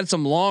got off, had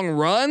some long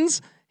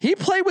runs. He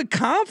played with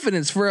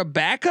confidence for a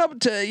backup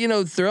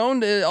to,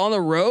 thrown on the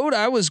road.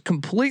 I was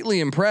completely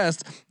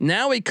impressed.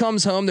 Now he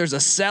comes home. There's a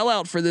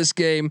sellout for this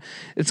game.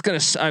 It's going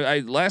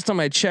to, last time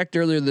I checked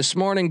earlier this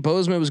morning,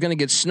 Bozeman was going to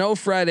get snow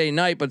Friday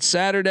night, but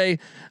Saturday,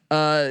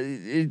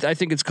 I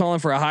think it's calling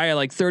for a high of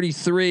like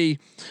 33.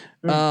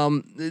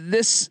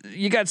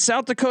 You got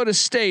South Dakota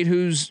State,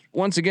 who's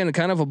once again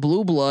kind of a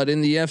blue blood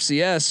in the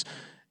FCS.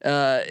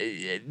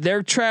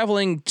 They're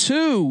traveling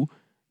to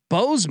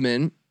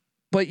Bozeman,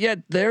 but yet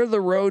they're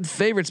the road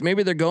favorites.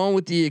 Maybe they're going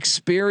with the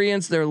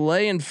experience. They're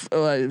laying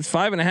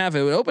 5.5.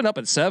 It would open up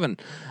at 7.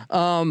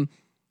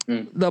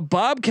 The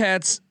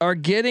Bobcats are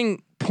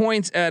getting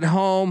points at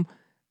home.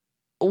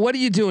 What are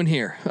you doing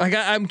here? Like,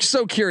 I'm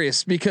so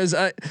curious because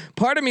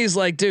part of me is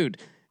like, dude,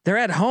 they're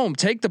at home.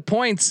 Take the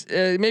points.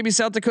 Maybe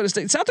South Dakota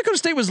State. South Dakota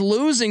State was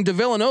losing to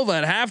Villanova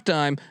at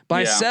halftime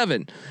by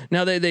 7.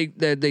 Now they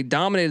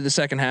dominated the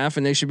second half,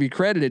 and they should be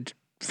credited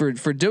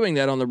for doing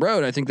that on the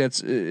road. I think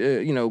that's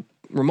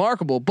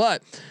remarkable.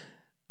 But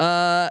what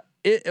are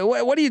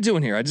you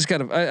doing here? I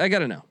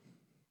gotta know.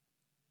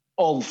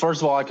 Oh,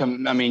 first of all,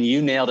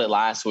 you nailed it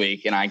last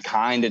week, and I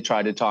kind of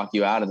tried to talk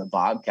you out of the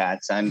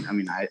Bobcats. I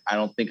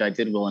don't think I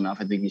did well enough.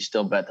 I think you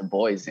still bet the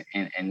boys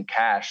and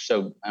cash.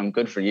 So I'm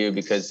good for you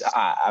because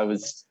I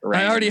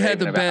already had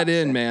the bet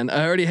in, man.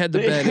 I already had the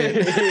bet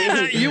in.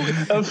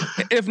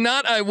 If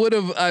not, I would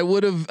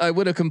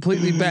have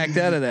completely backed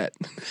out of that.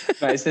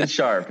 Nice and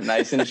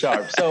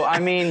sharp. So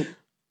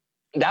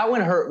that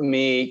one hurt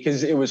me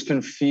because it was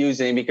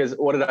confusing because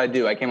what did I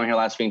do? I came on here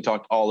last week and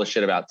talked all the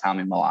shit about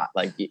Tommy Mellott.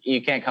 Like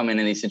you can't come in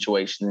these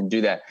situations and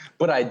do that.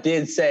 But I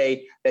did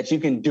say that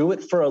you can do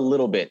it for a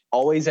little bit,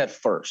 always at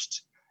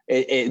first.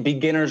 It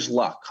beginner's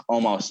luck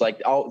almost.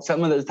 Like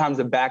some of the times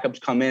the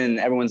backups come in and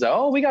everyone's like,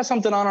 oh, we got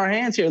something on our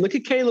hands here. Look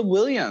at Caleb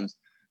Williams.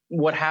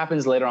 What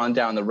happens later on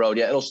down the road?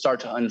 Yeah, it'll start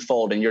to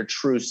unfold and your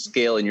true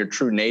skill and your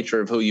true nature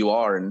of who you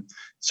are in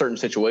certain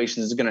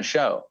situations is going to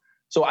show.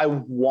 So I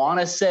want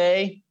to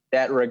say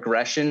that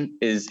regression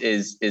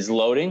is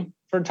loading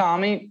for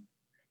Tommy,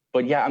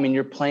 but yeah,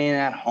 you're playing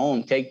at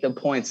home. Take the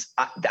points.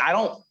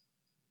 I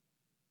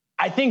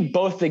think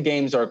both the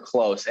games are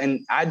close,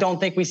 and I don't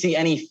think we see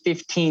any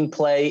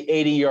 15-play,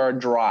 80-yard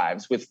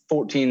drives with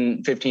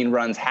 14, 15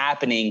 runs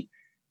happening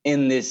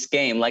in this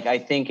game. Like I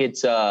think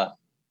it's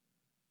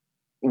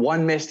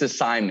one missed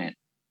assignment,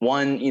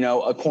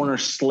 a corner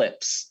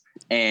slips,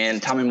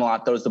 and Tommy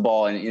Mellott throws the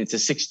ball, and it's a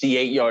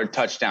 68-yard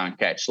touchdown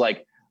catch.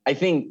 Like I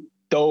think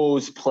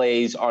those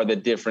plays are the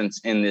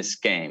difference in this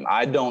game.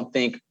 I don't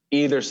think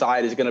either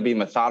side is going to be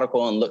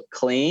methodical and look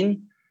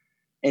clean.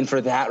 And for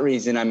that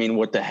reason,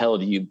 what the hell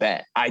do you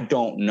bet? I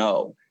don't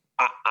know.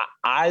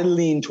 I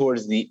lean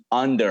towards the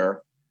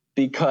under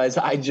because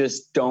I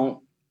just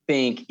don't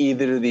think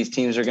either of these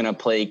teams are going to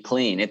play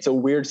clean. It's a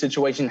weird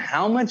situation.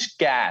 How much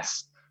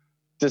gas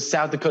does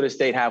South Dakota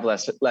State have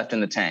left in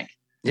the tank?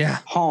 Yeah.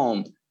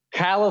 Home,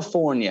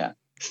 California,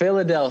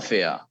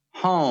 Philadelphia,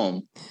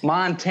 home,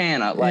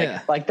 Montana,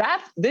 like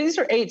that. These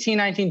are 18,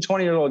 19,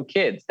 20-year-old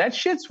kids. That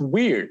shit's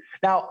weird.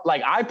 Now,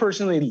 like I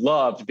personally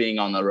loved being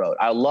on the road.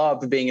 I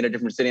loved being in a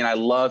different city and I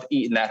love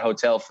eating that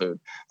hotel food,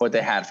 what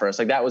they had for us.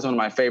 Like that was one of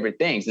my favorite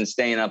things, and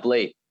staying up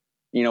late,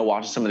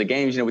 watching some of the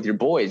games, with your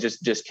boys,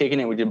 just kicking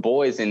it with your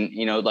boys. And,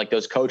 like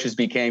those coaches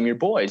became your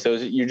boys. So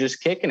you're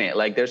just kicking it.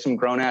 Like there's some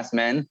grown ass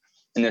men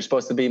and they're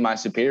supposed to be my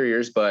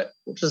superiors, but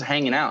we're just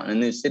hanging out in a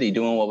new city,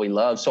 doing what we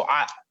love. So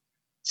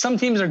some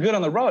teams are good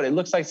on the road. It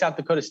looks like South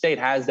Dakota State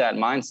has that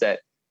mindset.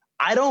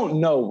 I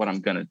don't know what I'm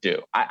going to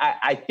do.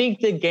 I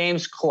think the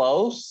game's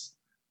close,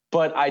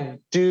 but I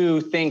do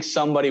think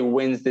somebody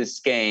wins this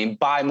game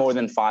by more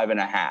than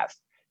 5.5.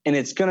 and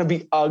it's going to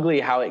be ugly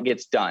how it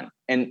gets done.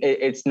 And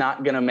it's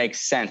not going to make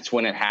sense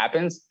when it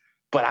happens,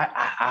 but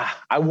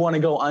I want to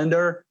go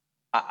under.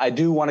 I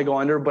do want to go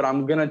under, but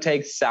I'm going to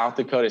take South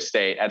Dakota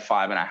State at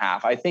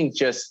 5.5. I think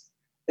there's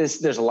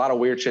a lot of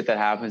weird shit that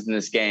happens in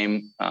this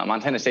game.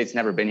 Montana State's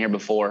never been here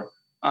before.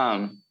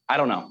 I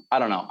don't know.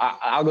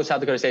 I'll go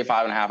South Dakota State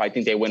 5.5. I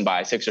think they win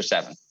by 6 or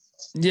 7.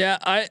 Yeah,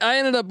 I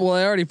ended up. Well,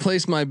 I already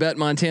placed my bet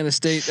Montana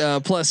State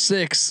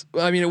 +6.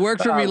 I mean, it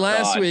worked for me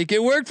last week.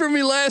 It worked for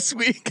me last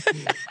week.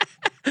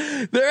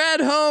 They're at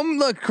home.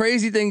 Look,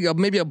 crazy thing.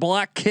 Maybe a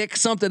block kick,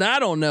 something. I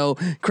don't know.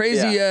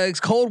 Crazy.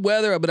 It's cold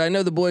weather, but I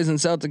know the boys in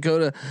South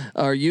Dakota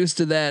are used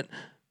to that.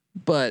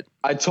 But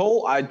I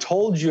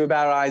told you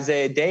about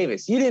Isaiah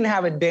Davis. You didn't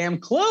have a damn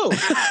clue.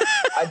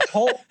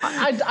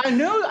 I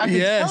know. I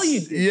can tell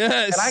you.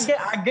 Yes. And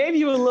I gave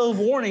you a little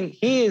warning.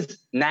 He is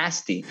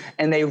nasty,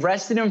 and they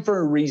rested him for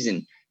a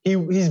reason.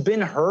 He's been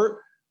hurt,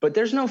 but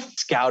there's no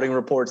scouting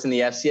reports in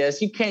the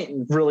FCS. You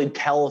can't really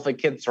tell if a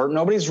kid's hurt.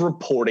 Nobody's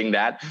reporting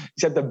that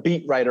except the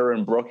beat writer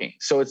in Brookings.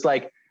 So it's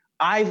like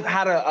I've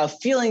had a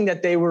feeling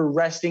that they were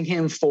resting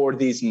him for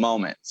these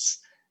moments.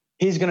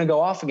 He's going to go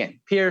off again.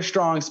 Pierre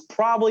Strong's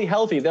probably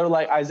healthy. They're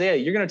like, Isaiah,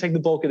 you're going to take the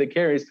bulk of the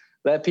carries.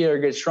 Let Pierre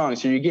get strong.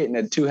 So you're getting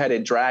a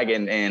two-headed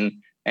dragon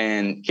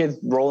and kids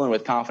rolling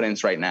with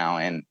confidence right now.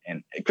 And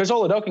Chris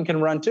Oladokun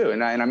can run too.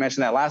 And I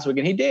mentioned that last week,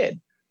 and he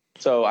did.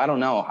 So I don't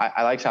know.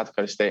 I like South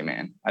Dakota State,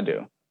 man. I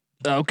do.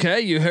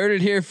 Okay, you heard it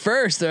here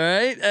first. All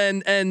right,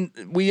 and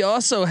we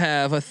also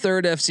have a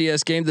third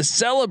FCS game, the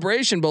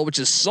Celebration Bowl, which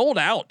is sold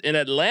out in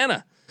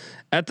Atlanta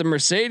at the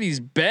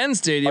Mercedes-Benz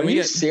Stadium. Are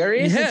you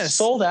serious? Yes, it's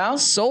sold out?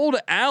 Sold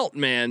out,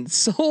 man.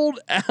 Sold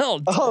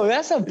out. Oh,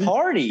 that's a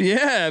party.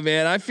 Yeah,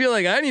 man. I feel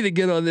like I need to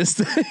get on this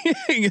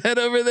thing. Head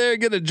over there,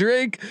 get a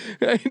drink.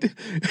 Right.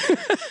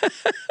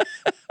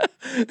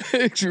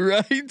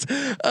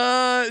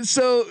 Right.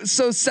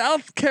 So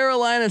South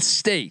Carolina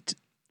State,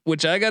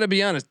 which I got to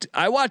be honest,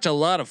 I watch a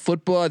lot of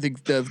football. I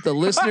think the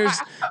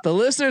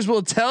listeners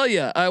will tell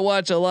you I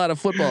watch a lot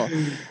of football.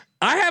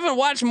 I haven't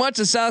watched much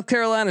of South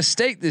Carolina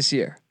State this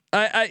year.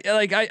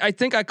 I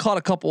think I caught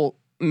a couple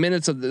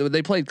minutes of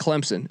they played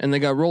Clemson and they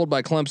got rolled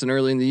by Clemson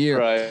early in the year.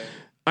 Right.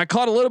 I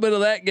caught a little bit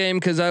of that game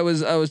because I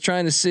was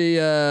trying to see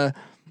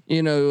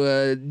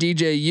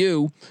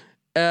DJU,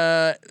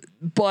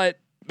 but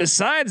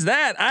besides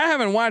that, I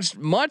haven't watched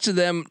much of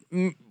them.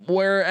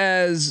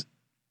 Whereas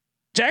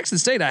Jackson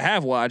State, I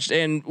have watched,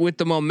 and with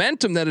the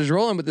momentum that is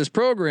rolling with this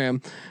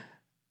program,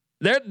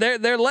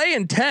 they're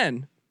laying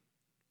 10.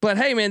 But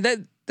hey, man,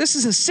 this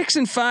is a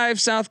 6-5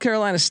 South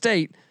Carolina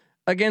State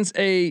against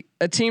a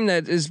team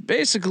that is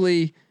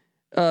basically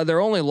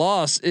their only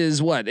loss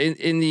is what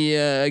in the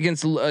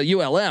against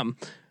ULM.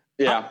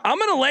 Yeah, I'm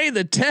gonna lay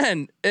the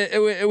 10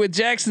 with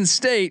Jackson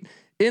State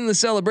in the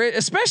celebration,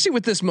 especially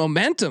with this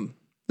momentum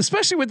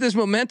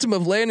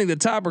of landing the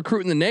top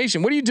recruit in the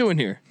nation. What are you doing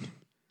here?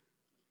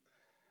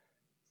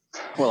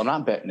 Well, I'm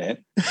not betting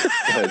it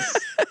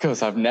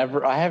because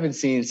I haven't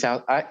seen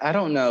South. I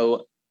don't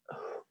know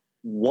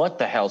what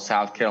the hell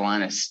South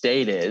Carolina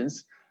State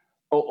is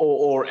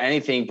or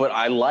anything, but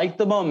I like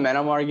the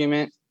momentum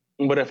argument.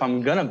 But if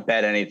I'm going to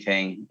bet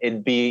anything,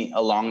 it'd be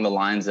along the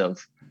lines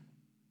of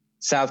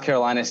South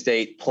Carolina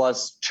State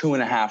plus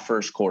 2.5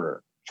 first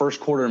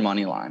quarter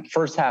money line,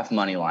 first half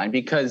money line,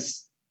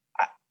 because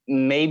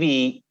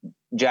maybe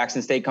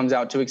Jackson State comes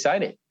out too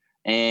excited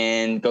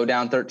and go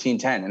down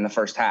 13-10 in the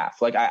first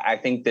half. Like I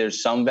think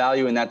there's some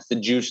value, and that's the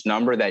juice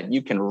number that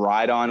you can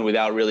ride on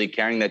without really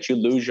caring that you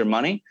lose your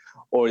money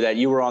or that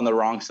you were on the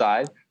wrong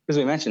side. Because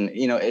we mentioned,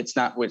 it's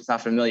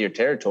not familiar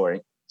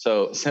territory.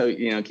 So,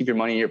 keep your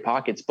money in your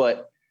pockets.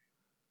 But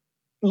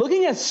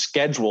looking at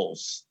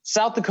schedules,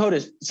 South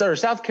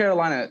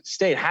Carolina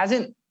State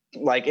hasn't,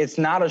 it's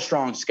not a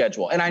strong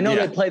schedule. And I know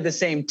they played the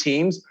same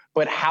teams,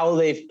 but how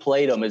they've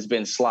played them has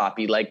been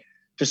sloppy.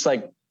 Just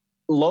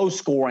low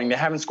scoring. They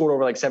haven't scored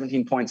over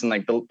 17 points in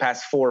the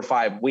past 4 or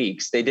 5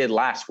 weeks. They did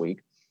last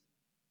week.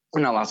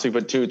 Not last week,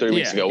 but 2 or 3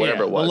 weeks ago,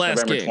 whatever it was,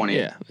 November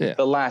 20th. Yeah.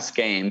 The last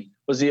game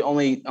was the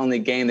only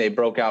game they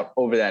broke out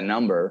over that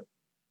number.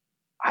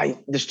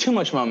 There's too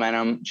much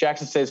momentum.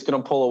 Jackson State's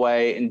going to pull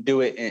away and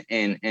do it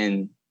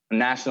in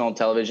national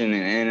television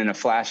and in a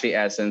flashy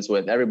essence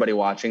with everybody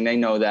watching. They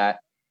know that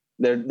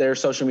their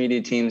social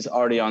media team's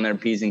already on their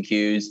P's and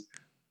Q's.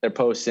 They're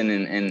posting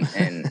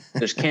and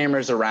there's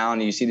cameras around.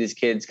 And you see these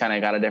kids kind of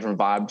got a different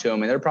vibe to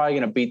them, and they're probably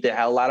going to beat the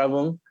hell out of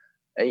them.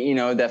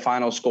 That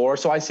final score.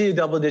 So I see a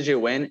double-digit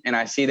win, and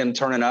I see them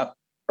turning up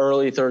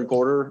early third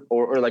quarter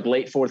or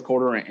late fourth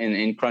quarter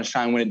in crunch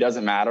time when it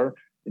doesn't matter.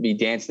 To be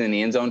dancing in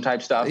the end zone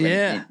type stuff.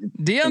 Yeah,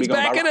 Deion's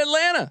back in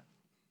Atlanta.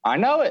 I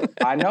know it.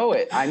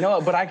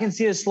 But I can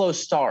see a slow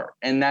start,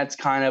 and that's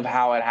kind of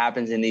how it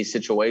happens in these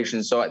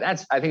situations. So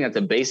I think that's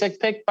a basic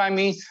pick by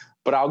me.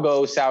 But I'll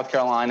go South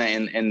Carolina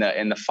in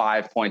the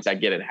 5 points I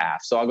get at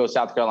half. So I'll go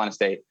South Carolina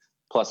State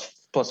plus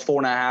plus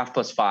 4.5,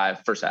 plus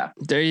 5 first half.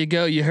 There you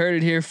go. You heard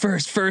it here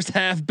first. First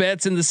half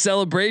bets in the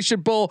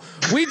Celebration Bowl.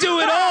 We do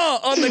it all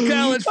on the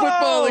college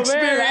football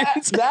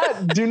experience.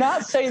 Man, do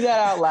not say that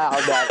out loud.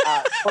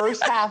 That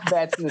first half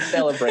bets in the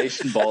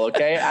Celebration Bowl.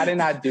 Okay, I did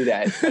not do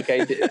that.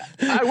 Okay,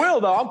 I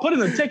will though. I'm putting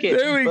the ticket.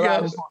 There we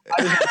go.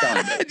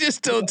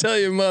 Just don't tell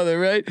your mother,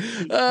 right?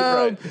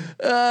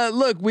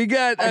 Look, we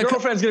got my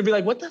girlfriend's gonna be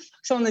like, "What the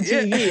fuck's on the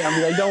TV?" Yeah.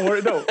 I'm like, "Don't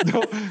worry,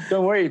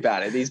 don't worry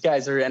about it. These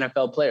guys are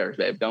NFL players,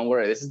 babe. Don't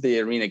worry. This is the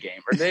arena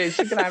game.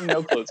 She can have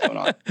no clue what's going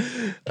on."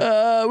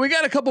 We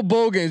got a couple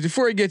bowl games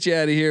before we get you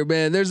out of here,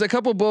 man. There's a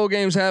couple bowl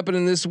games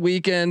happening this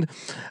weekend.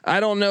 I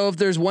don't know if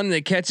there's one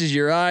that catches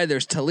your eye.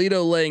 There's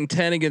Toledo laying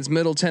 10 against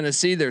Middle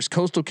Tennessee. There's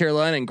Coastal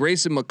Carolina and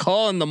Grayson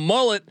McCall and the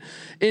Mullet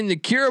in the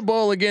Cure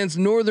Bowl against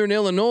Northern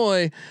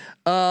Illinois.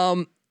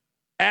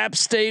 App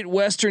State,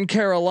 Western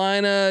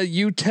Carolina,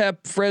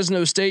 UTEP,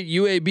 Fresno State,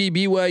 UAB,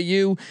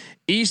 BYU,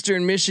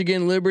 Eastern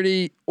Michigan,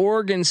 Liberty,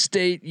 Oregon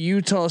State,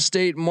 Utah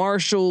State,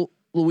 Marshall,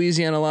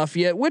 Louisiana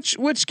Lafayette.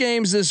 Which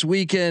games this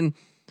weekend?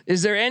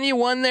 Is there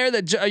anyone there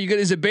that are you good?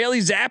 Is it Bailey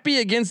Zappi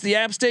against the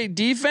App State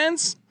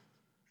defense?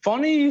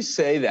 Funny you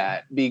say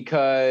that,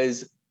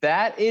 because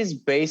that is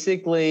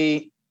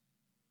basically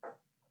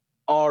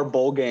our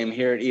bowl game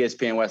here at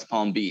ESPN West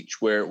Palm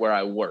Beach, where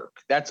I work.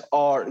 It's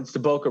the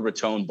Boca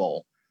Raton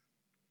Bowl.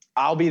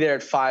 I'll be there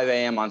at 5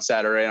 a.m. on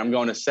Saturday, and I'm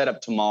going to set up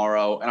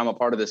tomorrow, and I'm a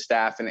part of the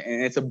staff, and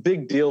it's a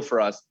big deal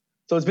for us.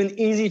 So it's been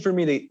easy for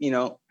me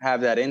to,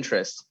 have that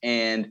interest.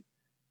 And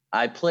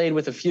I played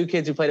with a few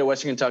kids who played at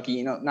Western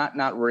Kentucky,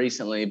 not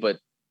recently, but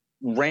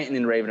ranting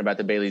and raving about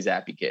the Bailey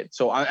Zappi kid.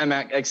 So I'm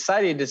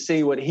excited to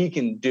see what he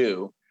can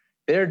do.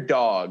 They're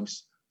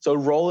dogs. So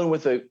rolling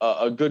with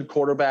a good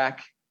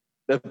quarterback,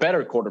 the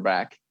better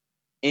quarterback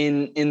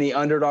in the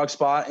underdog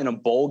spot in a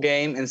bowl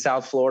game in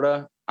South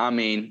Florida, I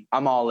mean,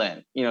 I'm all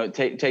in,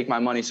 take my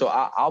money. So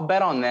I'll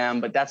bet on them,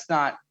 but that's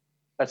not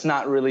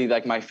really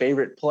like my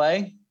favorite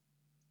play.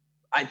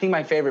 I think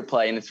my favorite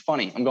play, and it's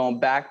funny, I'm going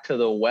back to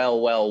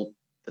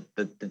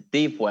the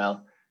deep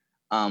well.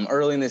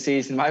 Early in the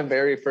season, my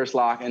very first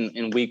lock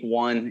in week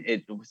 1,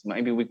 it was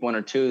maybe week 1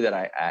 or 2 that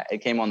I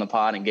came on the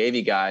pod and gave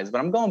you guys, but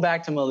I'm going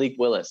back to Malik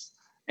Willis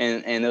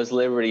and those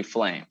Liberty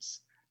Flames.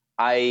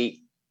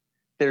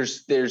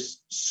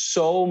 There's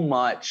so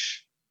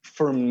much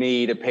for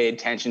me to pay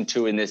attention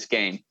to in this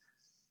game.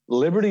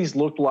 Liberty's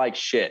looked like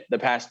shit the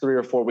past 3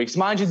 or 4 weeks.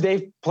 Mind you,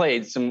 they've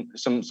played some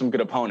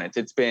good opponents.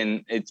 It's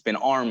been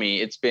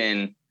Army. It's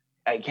been,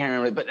 I can't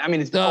remember, but I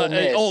mean, it's Ole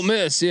Miss. Ole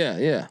Miss.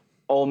 Yeah.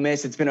 Ole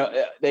Miss. It's been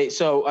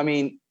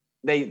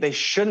they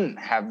shouldn't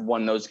have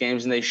won those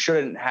games, and they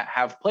shouldn't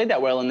have played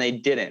that well, and they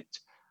didn't.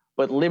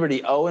 But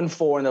Liberty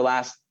 0-4 in their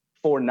last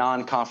 4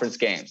 non-conference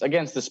games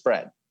against the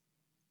spread.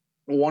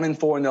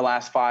 1-4 in their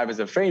last 5 as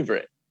a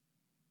favorite.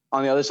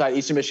 On the other side,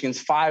 Eastern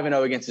Michigan's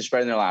 5-0 against the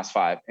spread in their last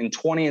 5, and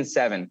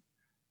 20-7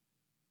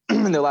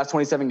 in their last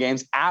 27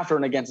 games after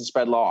an against the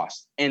spread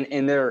loss. And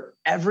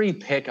every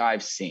pick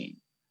I've seen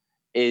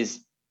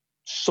is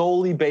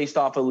solely based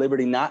off of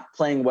Liberty not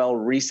playing well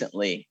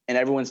recently, and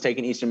everyone's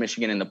taking Eastern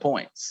Michigan in the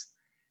points.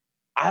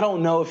 I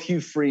don't know if Hugh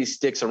Freeze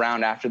sticks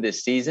around after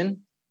this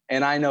season,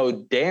 and I know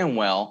damn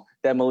well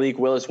that Malik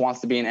Willis wants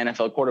to be an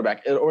NFL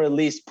quarterback, or at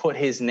least put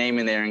his name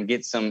in there and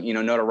get some,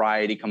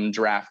 notoriety come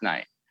draft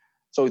night.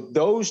 So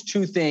those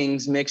two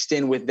things mixed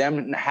in with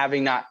them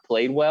having not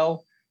played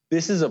well,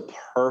 this is a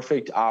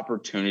perfect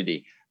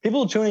opportunity.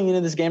 People tuning into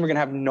this game are going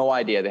to have no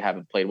idea they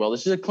haven't played well.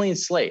 This is a clean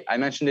slate. I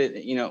mentioned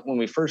it, when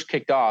we first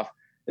kicked off.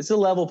 It's a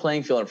level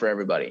playing field for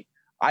everybody.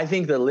 I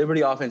think the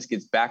Liberty offense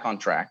gets back on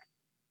track.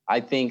 I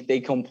think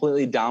they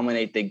completely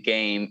dominate the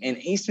game. And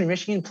Eastern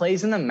Michigan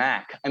plays in the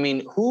MAC. I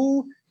mean,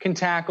 who can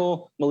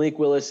tackle Malik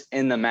Willis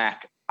in the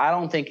MAC? I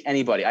don't think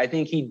anybody. I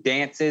think he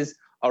dances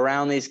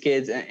around these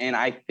kids, and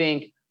I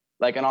think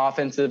like an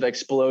offensive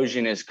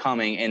explosion is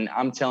coming. And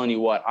I'm telling you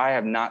what, I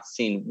have not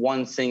seen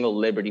one single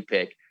Liberty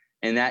pick,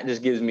 and that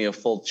just gives me a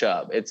full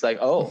chub. It's like,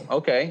 oh,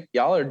 okay,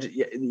 y'all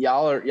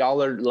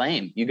are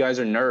lame. You guys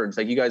are nerds.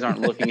 Like, you guys aren't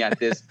looking at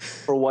this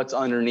for what's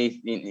underneath,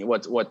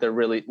 what they're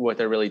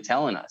really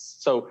telling us.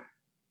 So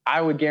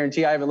I would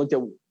guarantee, I haven't looked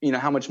at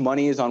how much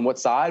money is on what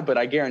side, but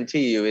I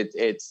guarantee you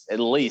it's at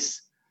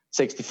least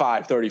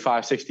 65,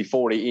 35, 60,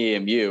 40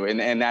 EMU,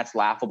 and that's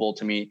laughable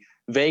to me.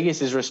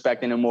 Vegas is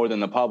respecting him more than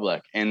the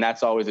public, and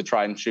that's always a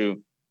tried and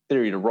true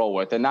theory to roll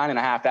with. And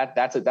 9.5,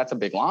 that's a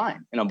big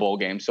line in a bowl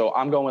game. So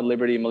I'm going with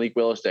Liberty, Malik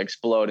Willis to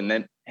explode, and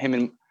then him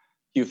and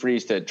Hugh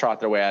Freeze to trot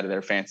their way out of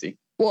their fancy.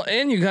 Well,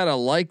 and you gotta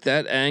like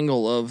that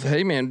angle of,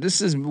 hey man,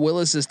 this is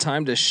Willis's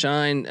time to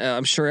shine.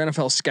 I'm sure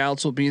NFL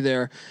scouts will be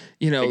there.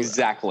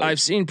 Exactly.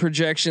 I've seen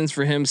projections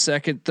for him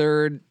second,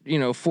 third,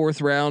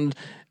 fourth round.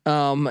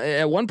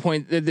 At one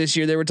point this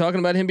year, they were talking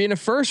about him being a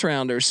first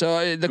rounder.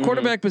 So the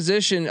quarterback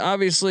position,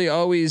 obviously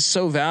always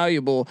so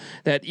valuable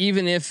that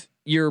even if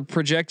you're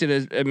projected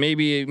as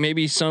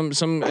maybe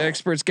some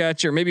experts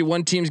got you, or maybe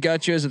one team's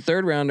got you as a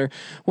third rounder.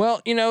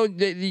 Well,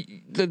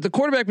 the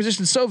quarterback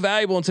position is so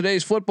valuable in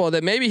today's football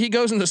that maybe he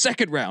goes in the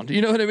second round.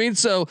 You know what I mean?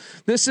 So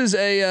this is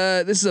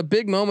a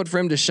big moment for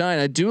him to shine.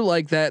 I do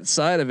like that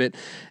side of it.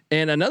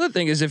 And another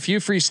thing is, if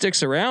Hugh Freeze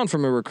sticks around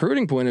from a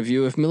recruiting point of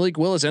view, if Malik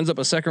Willis ends up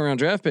a second round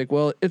draft pick,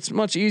 well, it's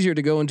much easier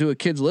to go into a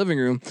kid's living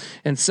room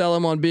and sell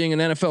him on being an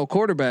NFL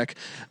quarterback.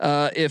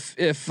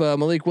 If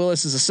Malik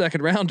Willis is a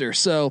second rounder.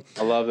 So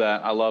I love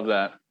that.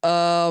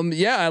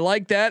 Yeah, I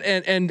like that.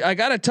 And I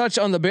got to touch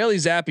on the Bailey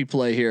Zappi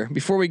play here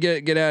before we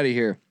get out of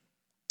here.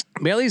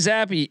 Bailey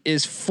Zappi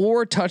is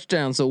 4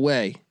 touchdowns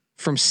away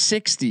from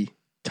 60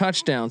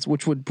 touchdowns,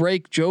 which would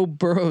break Joe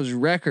Burrow's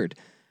record.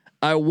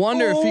 I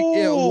wonder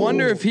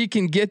if he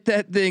can get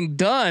that thing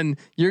done.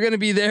 You're going to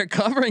be there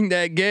covering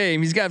that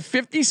game. He's got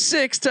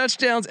 56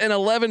 touchdowns and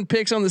 11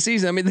 picks on the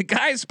season. I mean, the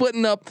guy's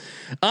splitting up.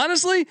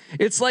 Honestly,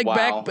 it's like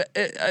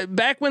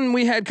back when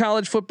we had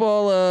college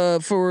football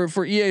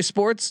for EA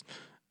Sports.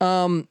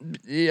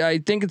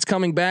 I think it's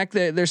coming back.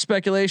 There's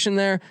speculation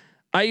there.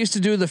 I used to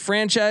do the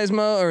franchise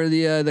mode or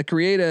the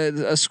create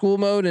a school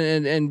mode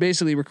and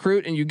basically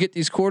recruit, and you get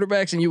these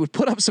quarterbacks and you would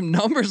put up some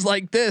numbers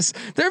like this.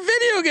 They're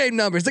video game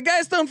numbers. The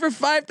guy's thrown for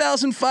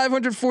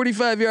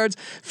 5,545 yards,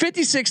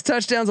 56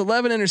 touchdowns,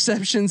 11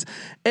 interceptions.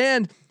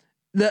 And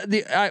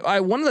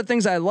one of the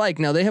things I like,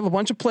 now they have a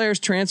bunch of players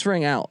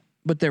transferring out,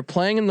 but they're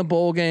playing in the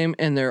bowl game,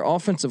 and their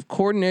offensive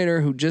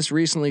coordinator, who just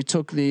recently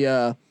took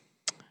the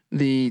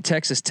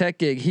Texas Tech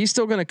gig, he's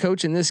still going to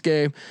coach in this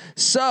game.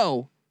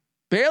 So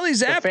Bailey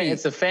Zappi,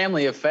 it's a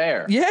family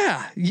affair.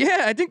 Yeah.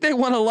 I think they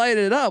want to light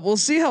it up. We'll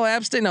see how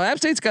App State. Now, App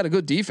State's got a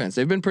good defense.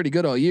 They've been pretty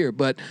good all year,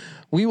 but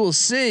we will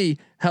see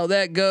how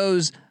that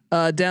goes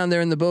down there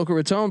in the Boca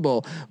Raton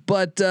Bowl.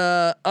 But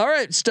all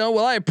right, Stone.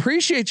 Well, I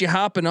appreciate you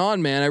hopping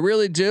on, man. I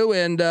really do,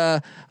 and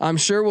I'm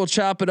sure we'll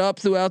chop it up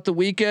throughout the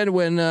weekend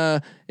when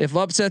if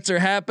upsets are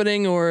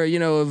happening, or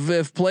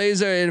if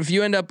plays are, and if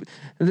you end up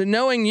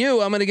knowing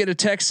you, I'm gonna get a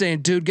text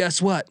saying, "Dude,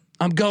 guess what?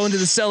 I'm going to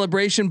the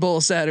Celebration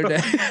Bowl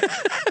Saturday."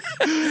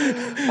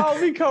 I'll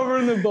be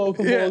covering the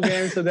Boca Bowl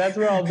game, so that's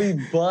where I'll be.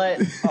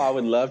 But I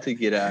would love to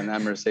get on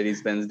that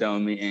Mercedes-Benz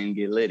Dome and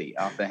get litty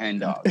off the hen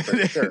dog for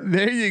sure.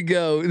 There you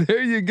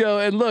go.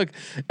 And look,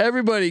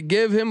 everybody,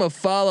 give him a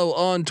follow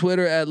on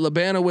Twitter at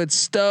Labanowitz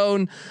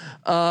Stone.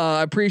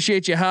 I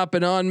appreciate you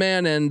hopping on,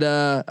 man, and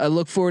I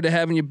look forward to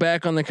having you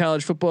back on the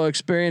College Football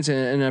Experience,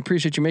 and I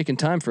appreciate you making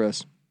time for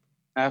us.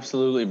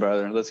 Absolutely,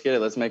 brother. Let's get it.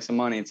 Let's make some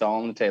money. It's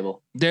all on the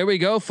table. There we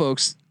go,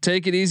 folks.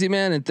 Take it easy,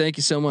 man, and thank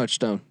you so much,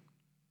 Stone.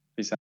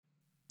 Peace out.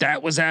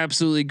 That was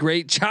absolutely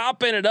great.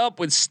 Chopping it up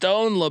with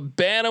Stone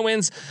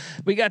Labanowitz.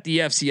 We got the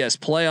FCS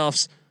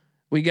playoffs.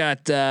 We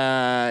got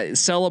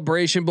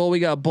Celebration Bowl. We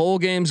got bowl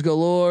games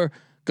galore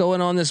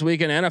going on this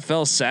weekend.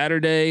 NFL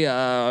Saturday,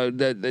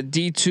 the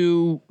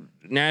D2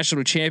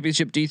 National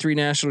Championship, D3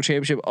 National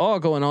Championship, all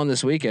going on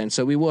this weekend.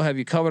 So we will have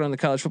you covered on the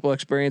College Football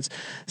Experience.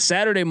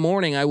 Saturday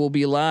morning, I will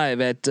be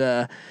live at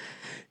 8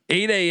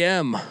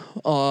 a.m.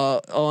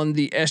 On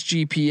the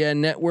SGPN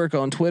network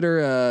on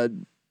Twitter,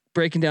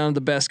 breaking down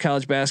the best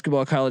college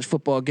basketball, college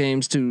football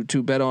games to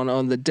bet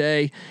on the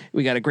day.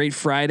 We got a great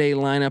Friday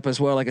lineup as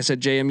well. Like I said,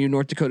 JMU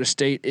North Dakota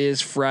State is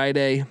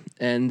Friday,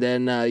 and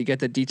then you got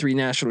the D3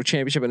 National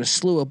Championship and a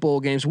slew of bowl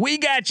games. We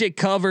got you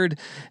covered,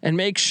 and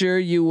make sure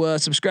you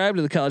subscribe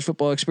to the College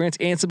Football Experience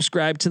and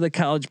subscribe to the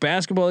College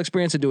Basketball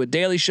Experience. I do a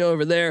daily show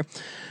over there,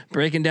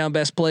 breaking down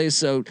best plays.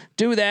 So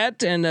do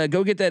that, and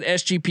go get that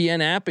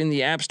SGPN app in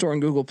the App Store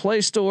and Google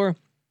Play Store.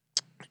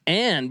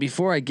 And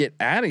before I get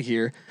out of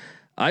here,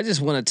 I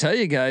just want to tell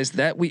you guys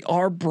that we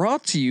are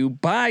brought to you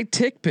by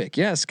TickPick.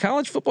 Yes,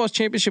 college football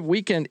championship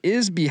weekend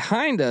is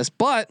behind us,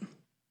 but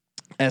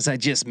as I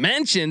just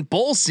mentioned,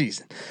 bowl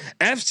season,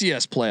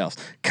 FCS playoffs,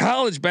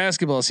 college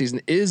basketball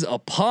season is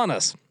upon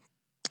us.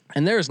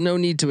 And there is no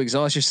need to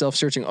exhaust yourself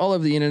searching all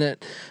over the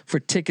internet for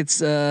tickets,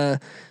 to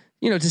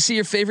see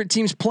your favorite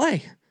teams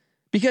play.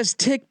 Because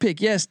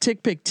TickPick, yes,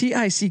 TickPick,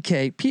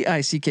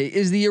 TickPick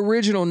is the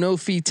original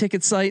no-fee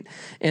ticket site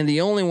and the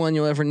only one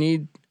you'll ever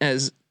need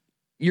as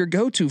your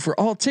go-to for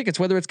all tickets,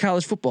 whether it's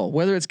college football,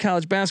 whether it's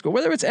college basketball,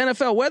 whether it's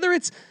NFL, whether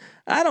it's,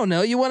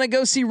 you want to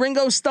go see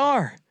Ringo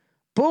Starr.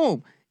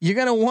 Boom. You're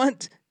going to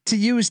want to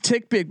use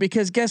TickPick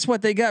because guess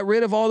what? They got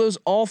rid of all those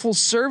awful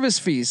service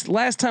fees.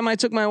 Last time I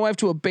took my wife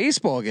to a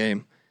baseball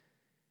game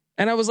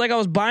and I was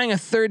buying a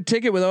third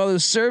ticket with all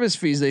those service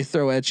fees they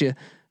throw at you,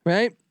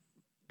 right?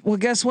 Well,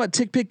 guess what?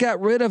 TickPick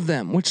got rid of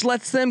them, which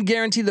lets them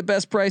guarantee the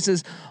best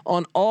prices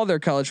on all their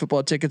college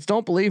football tickets.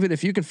 Don't believe it.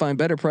 If you can find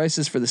better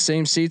prices for the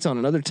same seats on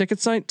another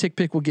ticket site,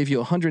 TickPick will give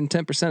you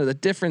 110% of the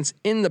difference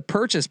in the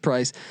purchase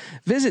price.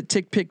 Visit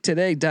TickPick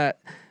today at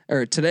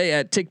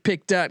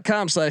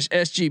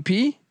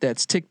tickpick.com/SGP.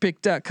 That's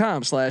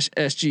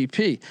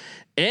tickpick.com/SGP.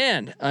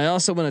 And I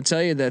also want to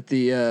tell you that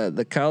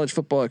the College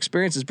Football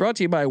Experience is brought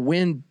to you by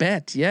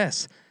WinBet.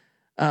 Yes.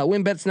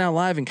 WynnBET's now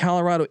live in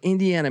Colorado,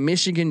 Indiana,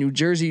 Michigan, New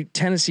Jersey,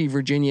 Tennessee,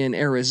 Virginia, and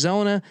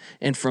Arizona.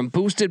 And from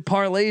boosted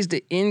parlays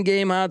to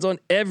in-game odds on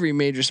every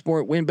major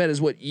sport, WynnBET is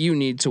what you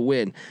need to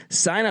win.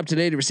 Sign up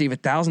today to receive a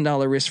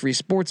 $1,000 risk-free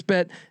sports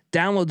bet.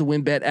 Download the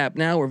WynnBET app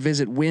now or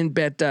visit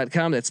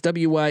wynnbet.com. That's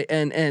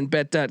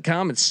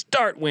WYNNBet.com and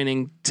start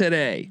winning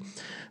today.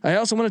 I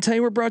also want to tell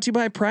you we're brought to you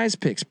by Prize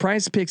Picks.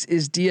 Prize Picks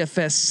is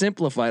DFS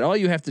simplified. All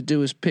you have to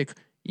do is pick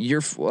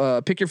your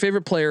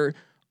favorite player,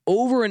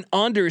 over and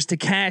unders to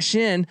cash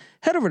in.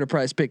 Head over to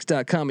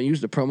prizepicks.com and use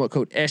the promo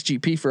code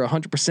SGP for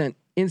 100%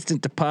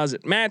 instant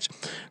deposit match.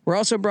 We're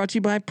also brought to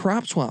you by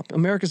PropSwap,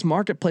 America's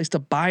marketplace to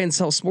buy and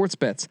sell sports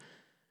bets.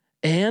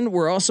 And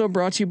we're also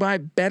brought to you by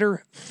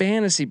Better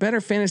Fantasy.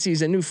 Better Fantasy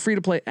is a new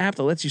free-to-play app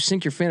that lets you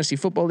sync your fantasy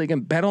football league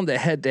and bet on the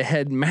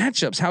head-to-head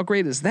matchups. How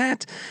great is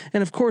that?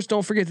 And of course,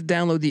 don't forget to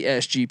download the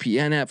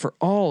SGPN app for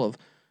all of.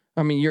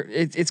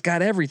 It's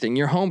got everything.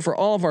 You're home for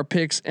all of our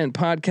picks and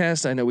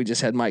podcasts. I know we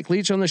just had Mike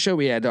Leach on the show.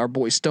 We had our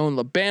boy Stone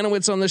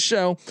Labanowitz on the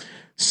show.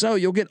 So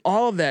you'll get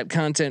all of that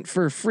content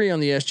for free on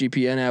the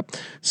SGPN app.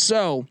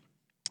 So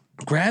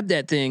grab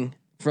that thing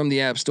from the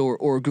App Store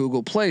or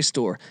Google Play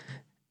Store.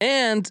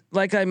 And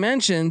like I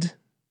mentioned,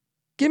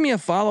 give me a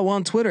follow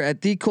on Twitter at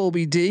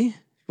TheColbyD. If you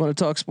want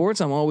to talk sports,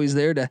 I'm always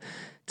there to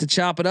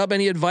chop it up.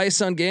 Any advice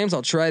on games,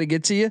 I'll try to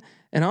get to you.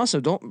 And also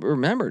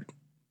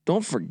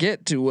don't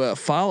forget to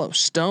follow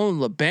Stone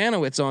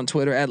Labanowitz on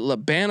Twitter at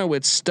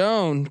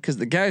LabanowitzStone, because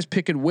the guy's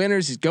picking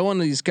winners. He's going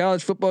to these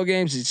college football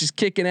games. He's just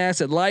kicking ass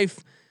at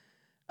life.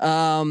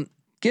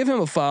 Give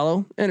him a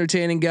follow.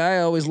 Entertaining guy.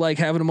 I always like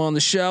having him on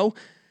the show.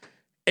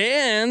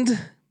 And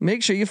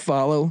make sure you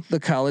follow the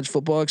College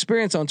Football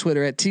Experience on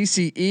Twitter at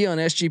TCE on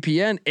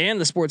SGPN and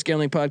the Sports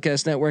Gambling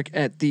Podcast Network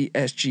at the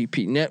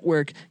SGP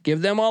Network. Give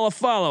them all a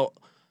follow.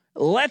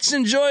 Let's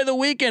enjoy the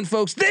weekend,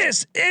 folks.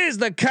 This is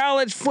the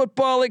College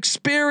Football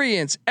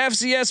Experience,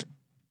 FCS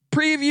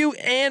preview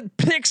and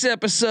picks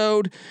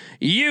episode.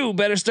 You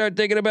better start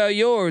thinking about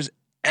yours.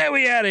 And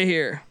we out of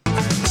here.